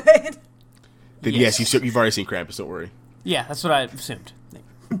so good. Then Yes. you've already seen Krampus. Don't worry. Yeah, that's what I assumed.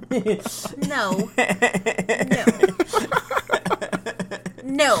 No.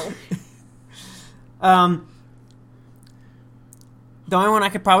 No. The only one I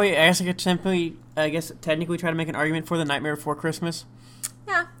could probably, I guess technically try to make an argument for, The Nightmare Before Christmas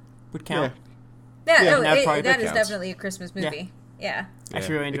Yeah. would count. Yeah, Yeah, no, that'd probably- that that is counts. definitely a Christmas movie. Yeah. I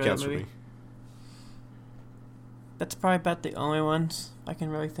actually really it enjoy that counts for movie. me. That's probably about the only ones I can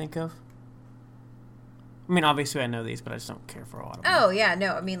really think of. I mean, obviously I know these, but I just don't care for a lot of them. Oh, yeah,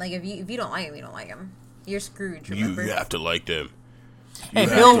 no. I mean, like, if you don't like him, you don't like him. You're Scrooge, remember? You have to like them. Hey, You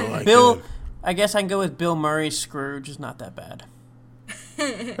have Bill, to like Bill, them. I guess I can go with Bill Murray's Scrooge. Is not that bad.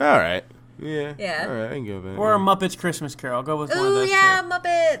 All right. Yeah. Yeah. All right. I can go with that. Or a Muppets Christmas Carol. I'll go with one of Ooh, those. yeah, two.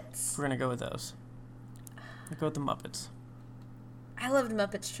 Muppets. We're gonna go with those. I'll go with the Muppets. I loved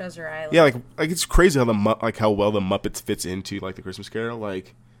Muppets Treasure Island. Yeah, like it's crazy how how well the Muppets fits into like the Christmas Carol.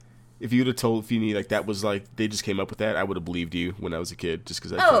 Like, if you would have told Feeny like that was like they just came up with that, I would have believed you when I was a kid, just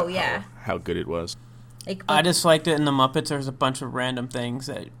because Oh, yeah. how good it was. Like, I just liked it in the Muppets. There's a bunch of random things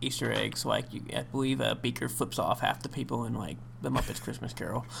that Easter eggs. Like I believe a beaker flips off half the people in like the Muppets Christmas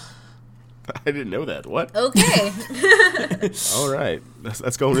Carol. I didn't know that. What? okay. All right,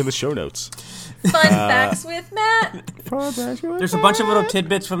 that's going in the show notes. Fun facts with Matt. There's a bunch of little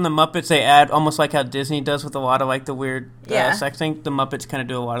tidbits from the Muppets they add, almost like how Disney does with a lot of like the weird Yeah. sex thing. The Muppets kind of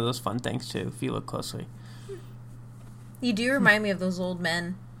do a lot of those fun things too, if you look closely. You do remind me of those old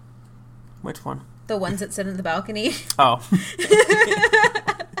men. Which one? The ones that sit in the balcony. Oh,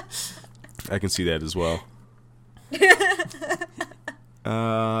 I can see that as well.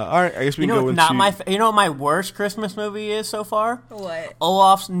 All right, I guess we you can know, go what's into. not my. You know what my worst Christmas movie is so far? What?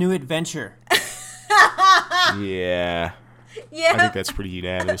 Olaf's New Adventure. Yeah, Yeah. I think that's pretty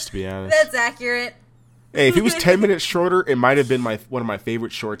unanimous, to be honest. That's accurate. Hey, if it was 10 minutes shorter, it might have been one of my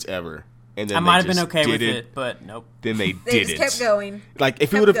favorite shorts ever. And then I they might have been just okay with didn't- it, but nope. Then they They didn't. just kept going. Like if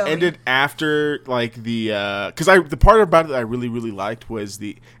it Kept would have going. ended after like the because the part about it that I really liked was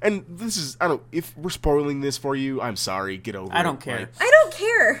and this is I don't if we're spoiling this for you, I'm sorry, get over it. I don't care. Like, I don't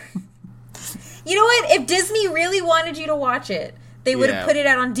care. You know what? If Disney really wanted you to watch it, they would have Yeah. put it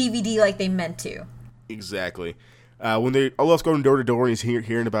out on DVD like they meant to. exactly. When Olaf's going door to door and he's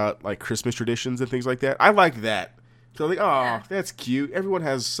hearing about like Christmas traditions and things like that, I liked that. So like, oh, that's cute. Everyone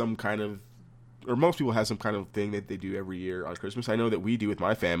has some kind of, or most people have some kind of thing that they do every year on Christmas. I know that we do with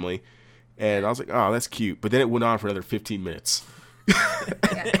my family. And I was like, oh, that's cute. But then it went on for another 15 minutes.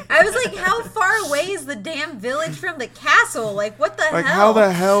 I was like, how far away is the damn village from the castle? Like, what the hell? Like, how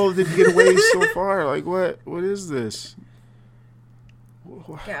the hell did you get away so far? Like, what is this?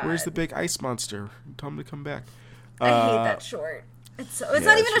 God. Where's the big ice monster? Tell him to come back. I hate that short. It's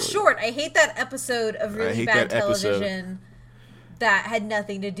not even a short. I hate that episode of really bad television that had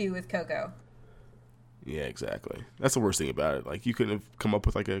nothing to do with Coco. Yeah, exactly. That's the worst thing about it. Like, you couldn't have come up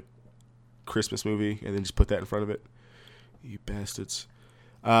with like a Christmas movie and then just put that in front of it. You bastards.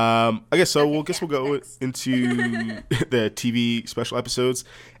 I guess so. We'll go into the TV special episodes,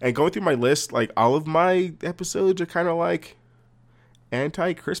 and going through my list, like all of my episodes are kind of like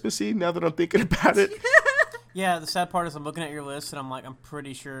anti-Christmassy. Now that I'm thinking about it. Yeah, the sad part is I'm looking at your list and I'm like, I'm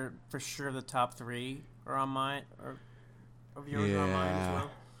pretty sure for sure the top 3 are on mine, or of yours are on mine as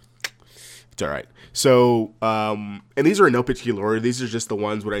well. It's all right. So, and these are in no particular order. These are just the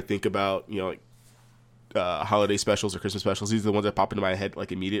ones when I think about, like holiday specials or Christmas specials. These are the ones that pop into my head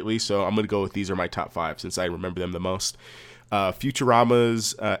like immediately. So I'm gonna go with these are my top 5 since I remember them the most.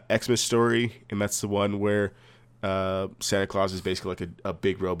 Futurama's Xmas Story, and that's the one where Santa Claus is basically like a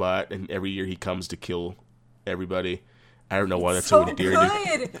big robot, and every year he comes to kill everybody. I don't know why that's so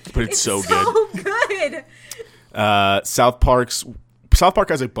endearing, but it's so good. South Park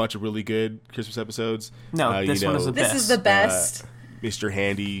has a bunch of really good Christmas episodes. No, this one is the best. This is the best. Mr.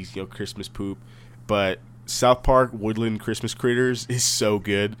 Handy, Christmas poop. But South Park Woodland Christmas Critters is so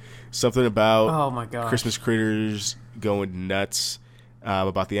good. Something about oh my gosh. Christmas critters going nuts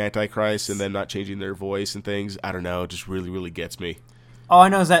about the Antichrist and them not changing their voice and things. I don't know. It just really, really gets me. All I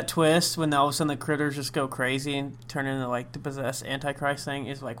know is that twist when all of a sudden the critters just go crazy and turn into like the possessed Antichrist thing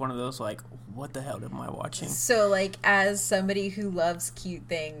is like one of those like, what the hell am I watching? So like as somebody who loves cute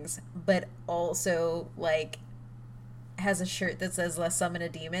things, but also like has a shirt that says "Let's summon a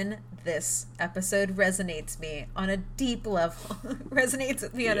demon," this episode resonates me on a deep level. Resonates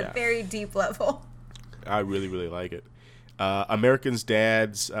with me on a very deep level. I really, really like it. American's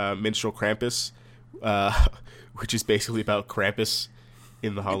Dad's Minstrel Krampus, which is basically about Krampus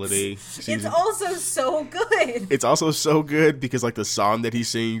in the holiday season. It's also so good. It's also so good because like the song that he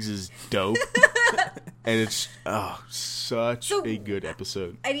sings is dope. And it's such a good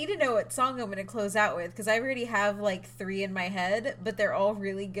episode. I need to know what song I'm going to close out with because I already have like 3 in my head, but they're all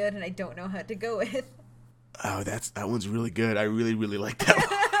really good and I don't know how to go with. Oh, that one's really good. I really, really like that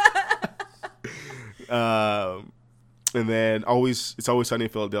one. And then It's Always Sunny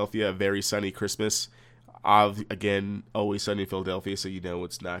in Philadelphia, A Very Sunny Christmas. Again, Always Sunny in Philadelphia, so you know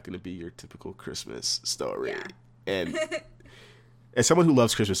it's not going to be your typical Christmas story. Yeah. And as someone who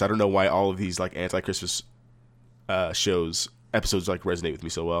loves Christmas, I don't know why all of these like anti-Christmas episodes like resonate with me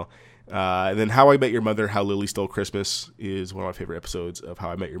so well. And then How I Met Your Mother, How Lily Stole Christmas is one of my favorite episodes of How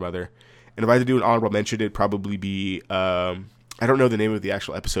I Met Your Mother. And if I had to do an honorable mention, it'd probably be I don't know the name of the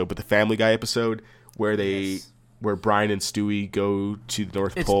actual episode, but the Family Guy episode where where Brian and Stewie go to the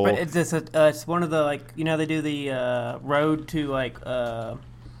North Pole. It's one of the like they do the road to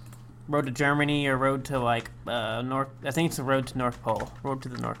Germany or road to like North. I think it's the road to North Pole. Road to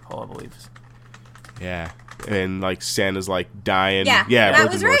the North Pole, I believe. Yeah, and like Santa's like dying. Yeah,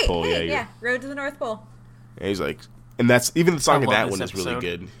 that was right. North Pole. Yeah, Road to the North Pole. And he's like, and that's even the song of that one is really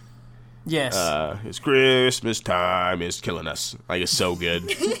good. Yes, it's Christmas time is killing us. Like it's so good.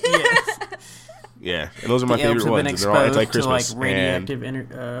 Yes. Yeah, and those are my favorite ones. And they're all anti-Christmas. To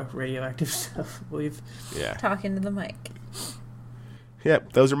like radioactive stuff, I believe. Yeah. Talking to the mic.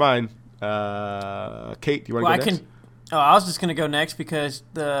 Yep, those are mine. Kate, do you want to go next? I was just going to go next because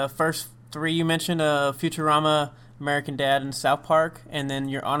the first 3 you mentioned, Futurama, American Dad, and South Park, and then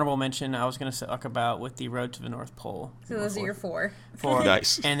your honorable mention I was going to talk about with the Road to the North Pole. So those are your 4. 4.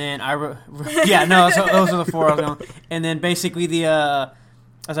 Nice. And then those are the 4 I was going. And then basically the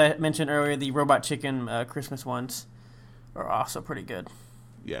as I mentioned earlier, the Robot Chicken Christmas ones are also pretty good.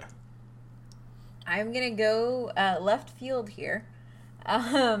 Yeah. I'm going to go left field here.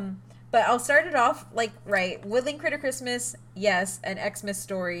 But I'll start it off right. Woodland Critter Christmas, yes. An Xmas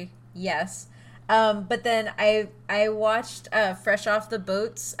Story, yes. But then I watched Fresh Off the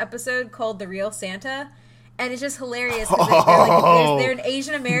Boats episode called The Real Santa. And it's just hilarious because they're an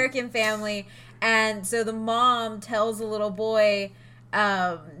Asian American family. And so the mom tells the little boy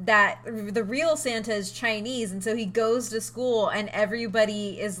that the real Santa is Chinese, and so he goes to school and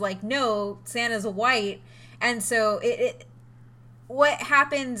everybody is like, no, Santa's white. And so what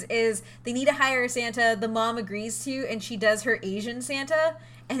happens is they need to hire a Santa, the mom agrees to, and she does her Asian Santa,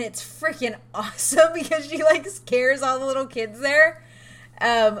 and it's freaking awesome because she like scares all the little kids there.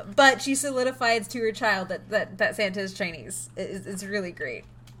 But she solidifies to her child that Santa is Chinese. It's really great.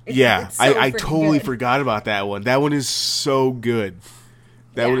 It's so I totally good. forgot about that one. That one is so good.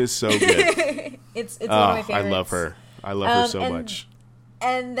 That one is so good. It's one of my favorites. I love her. I love her so and, much.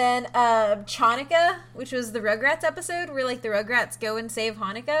 And then Chanukah, which was the Rugrats episode where like the Rugrats go and save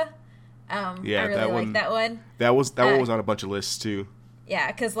Hanukkah. I really like that one. That one was on a bunch of lists too. Yeah,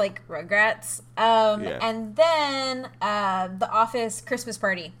 because like Rugrats. And then The Office Christmas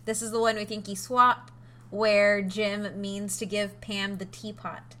Party. This is the one with Inky Swap, where Jim means to give Pam the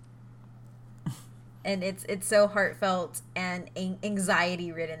teapot. And it's so heartfelt and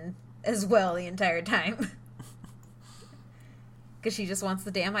anxiety ridden as well the entire time. Because she just wants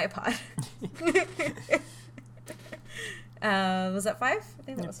the damn iPod. Was that 5? I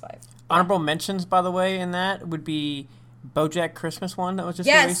think that was 5. Honorable mentions, by the way, in that would be BoJack Christmas one that was just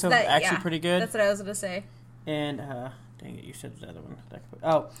released, so actually pretty good. That's what I was going to say. And, dang it, you said the other one.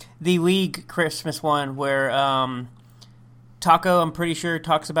 Oh, the League Christmas one where Taco, I'm pretty sure,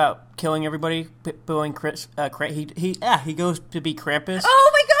 talks about killing everybody, booing Chris. He goes to be Krampus.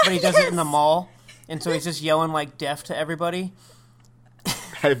 Oh my god! But he does it in the mall, and so he's just yelling like death to everybody.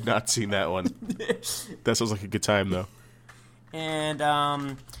 I have not seen that one. That sounds like a good time though. And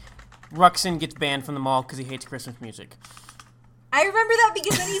Ruxin gets banned from the mall because he hates Christmas music. I remember that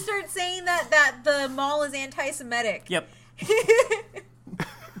because then he starts saying that the mall is anti-Semitic. Yep.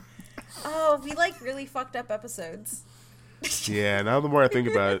 Oh, we like really fucked up episodes. Yeah, now the more I think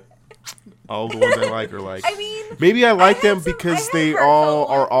about it, all the ones I like are like. I mean, maybe I like them I because had they heartfelt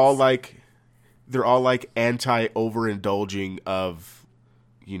are all ones. like, they're all like anti-overindulging of,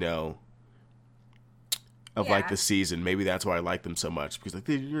 you know, of like Yeah. the season. Maybe that's why I like them so much because like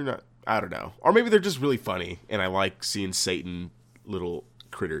you're not. I don't know, or maybe they're just really funny, and I like seeing Satan little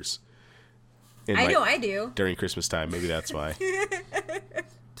critters. I do. During Christmas time. Maybe that's why.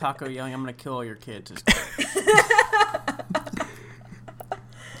 Taco yelling, "I'm gonna kill all your kids."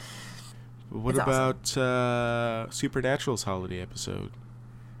 What It's about Supernatural's holiday episode?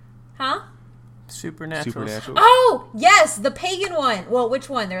 Huh? Supernatural. Oh, yes, the pagan one. Well, which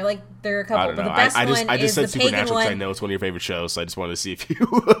one? There are a couple, I don't know. but the best I one just is said the pagan Supernatural because I one. know it's one of your favorite shows, so I just wanted to see if you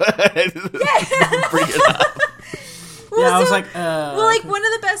bring it up. Well, Yeah, I was so- like, well, like one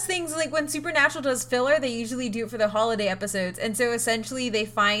of the best things, like when Supernatural does filler, they usually do it for the holiday episodes, and so essentially they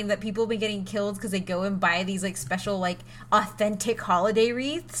find that people have been getting killed because they go and buy these like special, like authentic holiday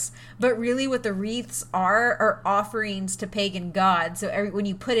wreaths, but really what the wreaths are offerings to pagan gods. So when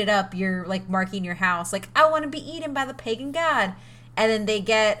you put it up, you're like marking your house, like I want to be eaten by the pagan god, and then they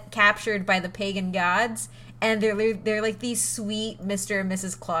get captured by the pagan gods. And they're like these sweet Mr. and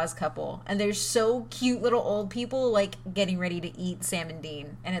Mrs. Claus couple. And they're so cute little old people, like, getting ready to eat Sam and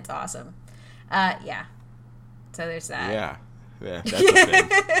Dean. And it's awesome. Yeah. So there's that. Yeah, that's a thing.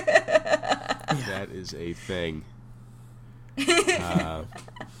 That is a thing.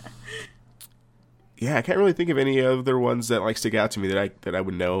 Yeah, I can't really think of any other ones that like stick out to me that I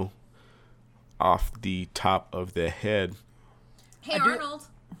would know off the top of the head. Hey, I do- Arnold.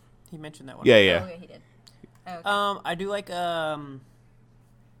 He mentioned that one. Yeah, Oh, yeah. yeah, he did. Oh, okay. I do like one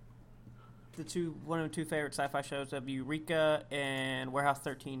of the two favorite sci-fi shows of Eureka and Warehouse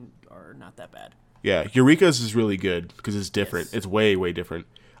 13 are not that bad. Yeah, Eureka's is really good because it's different. Yes. It's way, way different.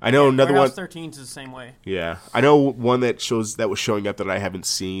 I know another Warehouse one. 13 is the same way. Yeah, I know one that was showing up that I haven't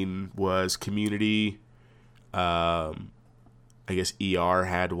seen was Community. I guess ER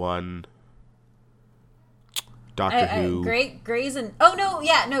had one. Doctor Who. Grey's and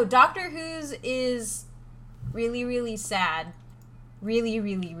Doctor Who's is really, really sad. Really,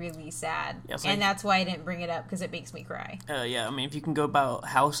 really, really sad. Yes, and that's why I didn't bring it up, because it makes me cry. Yeah, I mean, if you can go about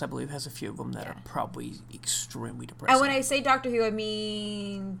House, I believe has a few of them that are probably extremely depressing. And when I say Doctor Who, I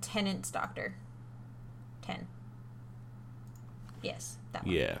mean Tennant's Doctor. 10. Yes, that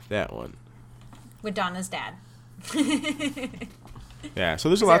one. Yeah, that one. With Donna's dad. Yeah, so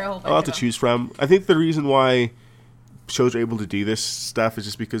there's a There are a whole lot bunch to of them. choose from. I think the reason why shows are able to do this stuff is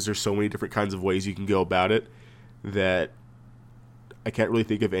just because there's so many different kinds of ways you can go about it that I can't really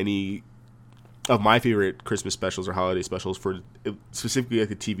think of any of my favorite Christmas specials or holiday specials for specifically like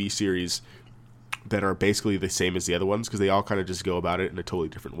the TV series that are basically the same as the other ones because they all kind of just go about it in a totally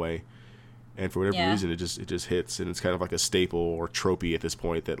different way. And for whatever reason, it just hits, and it's kind of like a staple or tropey at this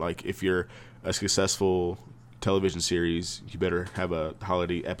point that like if you're a successful television series, you better have a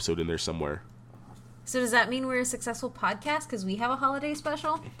holiday episode in there somewhere. So does that mean we're a successful podcast because we have a holiday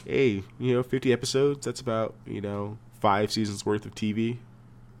special? Hey, 50 episodes, that's about, 5 seasons worth of TV.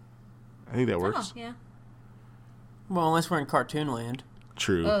 I think that works. Oh, yeah. Well, unless we're in cartoon land.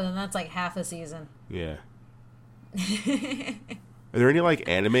 True. Oh, then that's like half a season. Yeah. Are there any like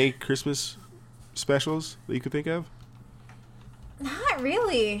anime Christmas specials that you could think of? Not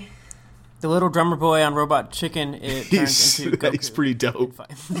really. The little drummer boy on Robot Chicken, it turns into Goku. He's pretty dope.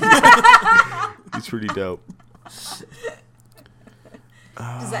 He's pretty dope. Does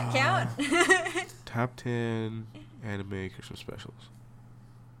that count? Top 10 anime Christmas specials.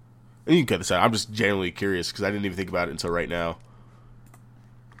 And you can cut this out. I'm just genuinely curious because I didn't even think about it until right now.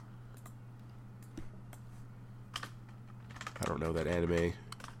 I don't know that anime.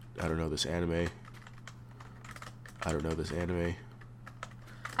 I don't know this anime. I don't know this anime.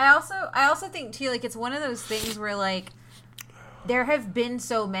 I also think too, like, it's one of those things where, like, there have been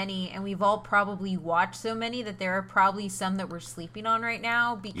so many, and we've all probably watched so many that there are probably some that we're sleeping on right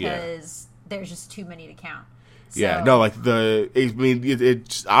now because there's just too many to count. So, Yeah, no, like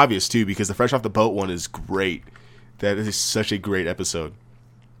it's obvious too because the Fresh Off the Boat one is great. That is such a great episode,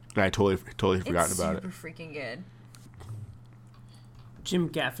 and I totally forgotten about it. Super freaking good. Jim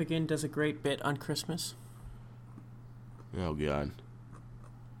Gaffigan does a great bit on Christmas. Oh god.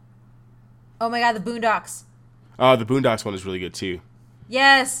 Oh my god, the Boondocks. Oh, the Boondocks one is really good too.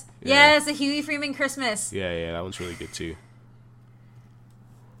 Yes, Yeah. yes, the Huey Freeman Christmas. Yeah, that one's really good too.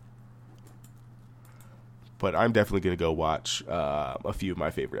 But I'm definitely gonna go watch a few of my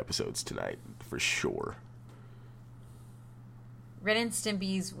favorite episodes tonight for sure. Ren and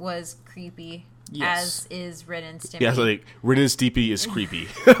Stimpy's was creepy, Yes. as is Ren and Stimpy. Yeah, so like Ren and Stimpy is creepy.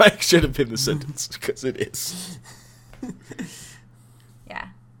 Like should have been the sentence because it is. Yeah.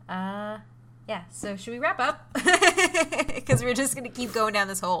 Yeah, so should we wrap up? Because we're just going to keep going down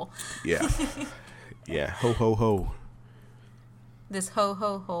this hole. Yeah. Yeah. Ho ho ho. This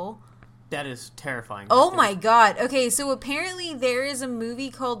ho. That is terrifying. Oh right my god. Okay, so apparently there is a movie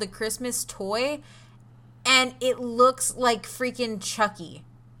called The Christmas Toy, and it looks like freaking Chucky,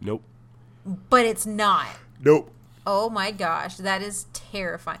 Nope. but it's not. Nope. Oh my gosh, that is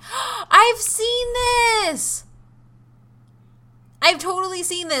terrifying. I've seen this! I've totally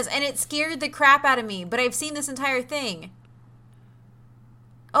seen this, and it scared the crap out of me, but I've seen this entire thing.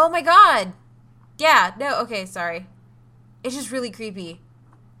 Oh my god. Yeah, no, okay, sorry. It's just really creepy.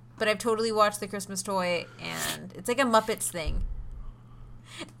 But I've totally watched The Christmas Toy, and it's like a Muppets thing.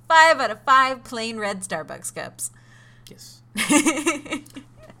 5 out of 5 plain red Starbucks cups. Yes.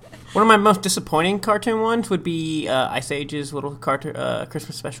 One of my most disappointing cartoon ones would be Ice Age's little cartoon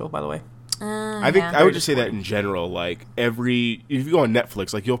Christmas special, by the way. I think I would just say that in general, like if you go on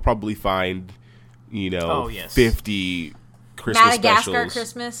Netflix, like you'll probably find, 50 Christmas Madagascar specials.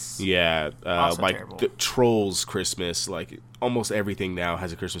 Christmas. Yeah, Also like terrible. the Trolls Christmas, like almost everything now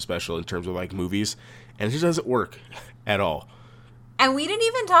has a Christmas special in terms of like movies, and it just doesn't work at all. And we didn't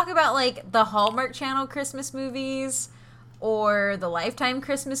even talk about like the Hallmark Channel Christmas movies or the Lifetime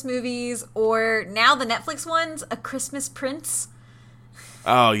Christmas movies or now the Netflix ones, A Christmas Prince.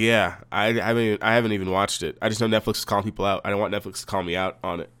 Oh yeah, I haven't even watched it. I just know Netflix is calling people out. I don't want Netflix to call me out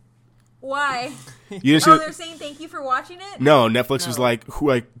on it. Why? You didn't see Oh, they're saying thank you for watching it? No, Netflix was like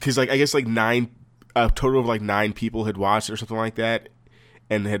because I guess like a total of like 9 people had watched it or something like that,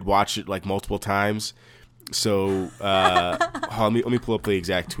 and had watched it like multiple times. So let me pull up the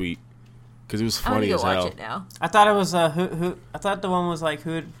exact tweet because it was funny as I'm gonna hell. go watch it now. I thought it was who. I thought the one was like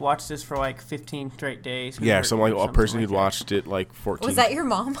who had watched this for like 15 straight days. Yeah, some like a something person like who'd that. watched it like 14. Was that your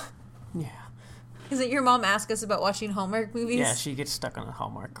mom? Yeah, Is it your mom ask us about watching Hallmark movies? yeah. She gets stuck on the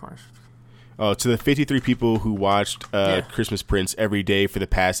Hallmark commercial. Oh, to the 53 people who watched Yeah. Christmas Prince every day for the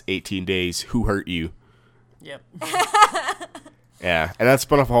past 18 days, who hurt you? Yep. Yeah, and that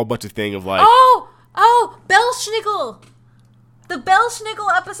spun off a whole bunch of thing of like, Oh, Belschnickel! The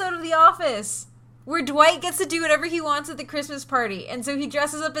Belschnickel episode of The Office, where Dwight gets to do whatever he wants at the Christmas party, and so he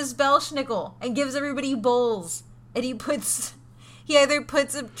dresses up as Belschnickel and gives everybody bowls, and he either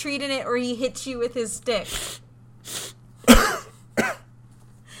puts a treat in it or he hits you with his stick.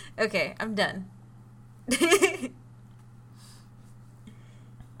 Okay, I'm done.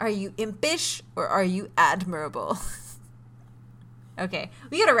 Are you impish or are you admirable? Okay,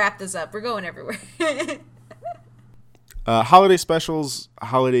 we gotta wrap this up. We're going everywhere. holiday specials,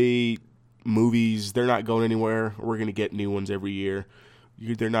 holiday movies, they're not going anywhere. We're going to get new ones every year.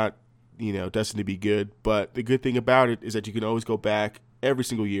 They're not, destined to be good. But the good thing about it is that you can always go back every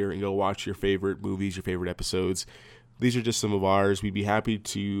single year and go watch your favorite movies, your favorite episodes. These are just some of ours. We'd be happy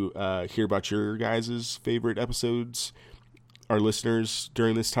to hear about your guys' favorite episodes, our listeners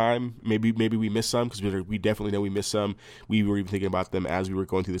during this time. Maybe we missed some because we definitely know we missed some. We were even thinking about them as we were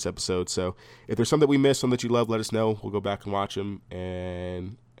going through this episode. So if there's some that we missed, some that you love, let us know. We'll go back and watch them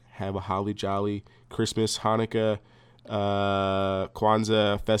and have a holly jolly Christmas, Hanukkah,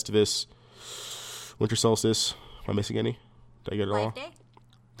 Kwanzaa, Festivus, Winter Solstice. Am I missing any? Did I get it all? Life Day?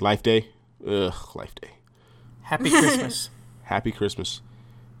 Life Day. Ugh, Life Day. Happy Christmas. Happy Christmas.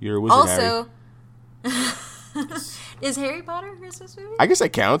 You're a wizard, Harry. Also, is Harry Potter a Christmas movie? I guess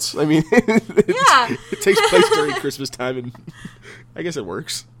that counts. I mean, Yeah. it takes place during Christmas time, and I guess it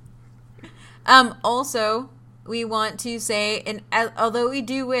works. Also, we want to say, and although we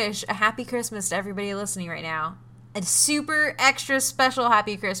do wish a happy Christmas to everybody listening right now, a super extra special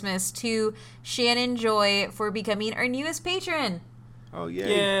happy Christmas to Shannon Joy for becoming our newest patron. Oh, yay.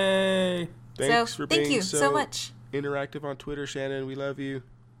 Yay. Thanks So, for thank being you so much. interactive on Twitter, Shannon. We love you.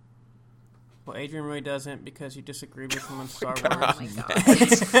 Well, Adrian really doesn't because you disagree with him on Star Oh Wars. my god.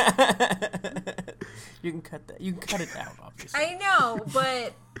 You can cut that. You can cut it out, obviously. I know,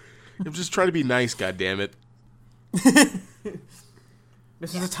 but I'm just trying to be nice, goddammit.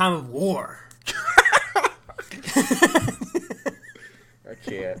 This is a time of war. I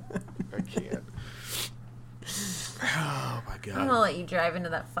can't. Oh, my I'm God. gonna let you drive into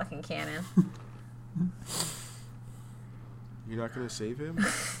that fucking cannon. You're not going to save him?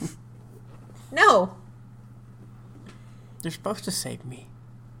 No, You're supposed to save me.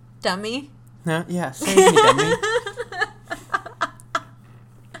 dummy. Huh? Yeah, save me, dummy.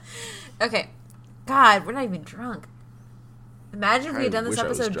 Okay. God, we're not even drunk. Imagine if we had I done this wish I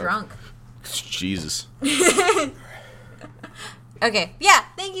was episode drunk. Jesus. Okay. Yeah.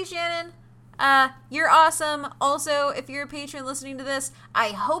 Thank you, Shannon. You're awesome. Also, if you're a patron listening to this, I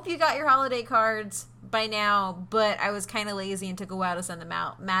hope you got your holiday cards by now, but I was kind of lazy and took a while to send them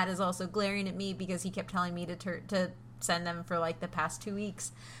out. Matt is also glaring at me because he kept telling me to send them for like the past 2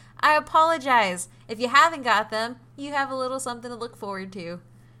 weeks. I apologize. If you haven't got them, you have a little something to look forward to.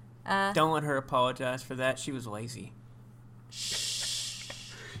 Don't let her apologize for that. She was lazy.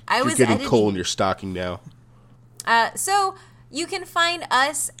 I You're was getting editing. coal in your stocking now. So you can find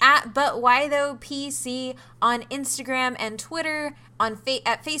us at But Why Though PC on Instagram and Twitter,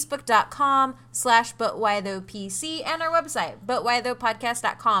 at facebook.com/ButWhyThoughPC, and our website,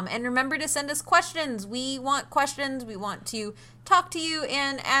 ButWhyThoughPodcast.com. And remember to send us questions. We want questions. We want to talk to you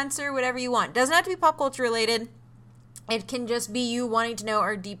and answer whatever you want. Doesn't have to be pop culture related. It can just be you wanting to know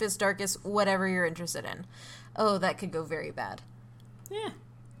our deepest, darkest, whatever you're interested in. Oh, that could go very bad. Yeah.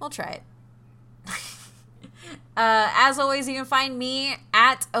 We'll try it. As always, you can find me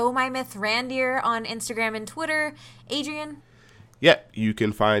at OhMyMythRandier on Instagram and Twitter. Adrian? Yeah, you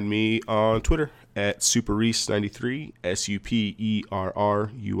can find me on Twitter at SuperRuiz93,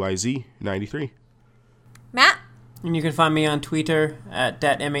 SuperRuiz 93. Matt? And you can find me on Twitter at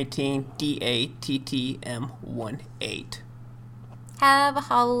DATM18, DATTM18. Have a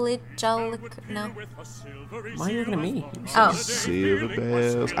holly jolly... No. Why are you looking at me? Oh. Silver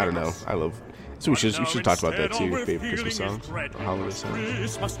bells. I don't know. I love... So we should talk about that too. Favorite Christmas songs, or holiday songs.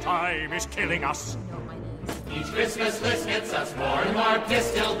 Christmas time is killing us. Each Christmas list hits us more and more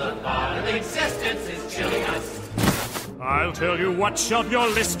pissed till the thought of existence is chilling us. I'll tell you what, shove your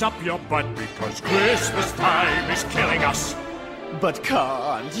list up your butt because Christmas time is killing us. But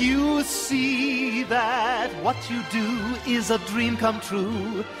can't you see that what you do is a dream come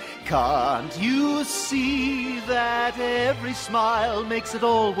true? Can't you see that every smile makes it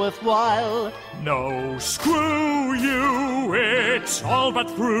all worthwhile? No, screw you, it's all but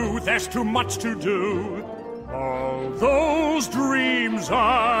through, there's too much to do. All those dreams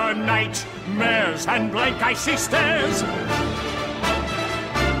are nightmares and blank icy stares.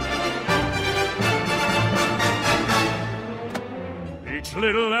 Each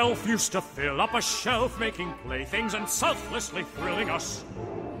little elf used to fill up a shelf, making playthings and selflessly thrilling us.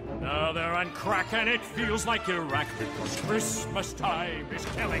 Now they're on crack and it feels like Iraq because Christmas time is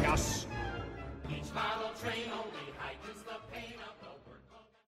killing us. Each model train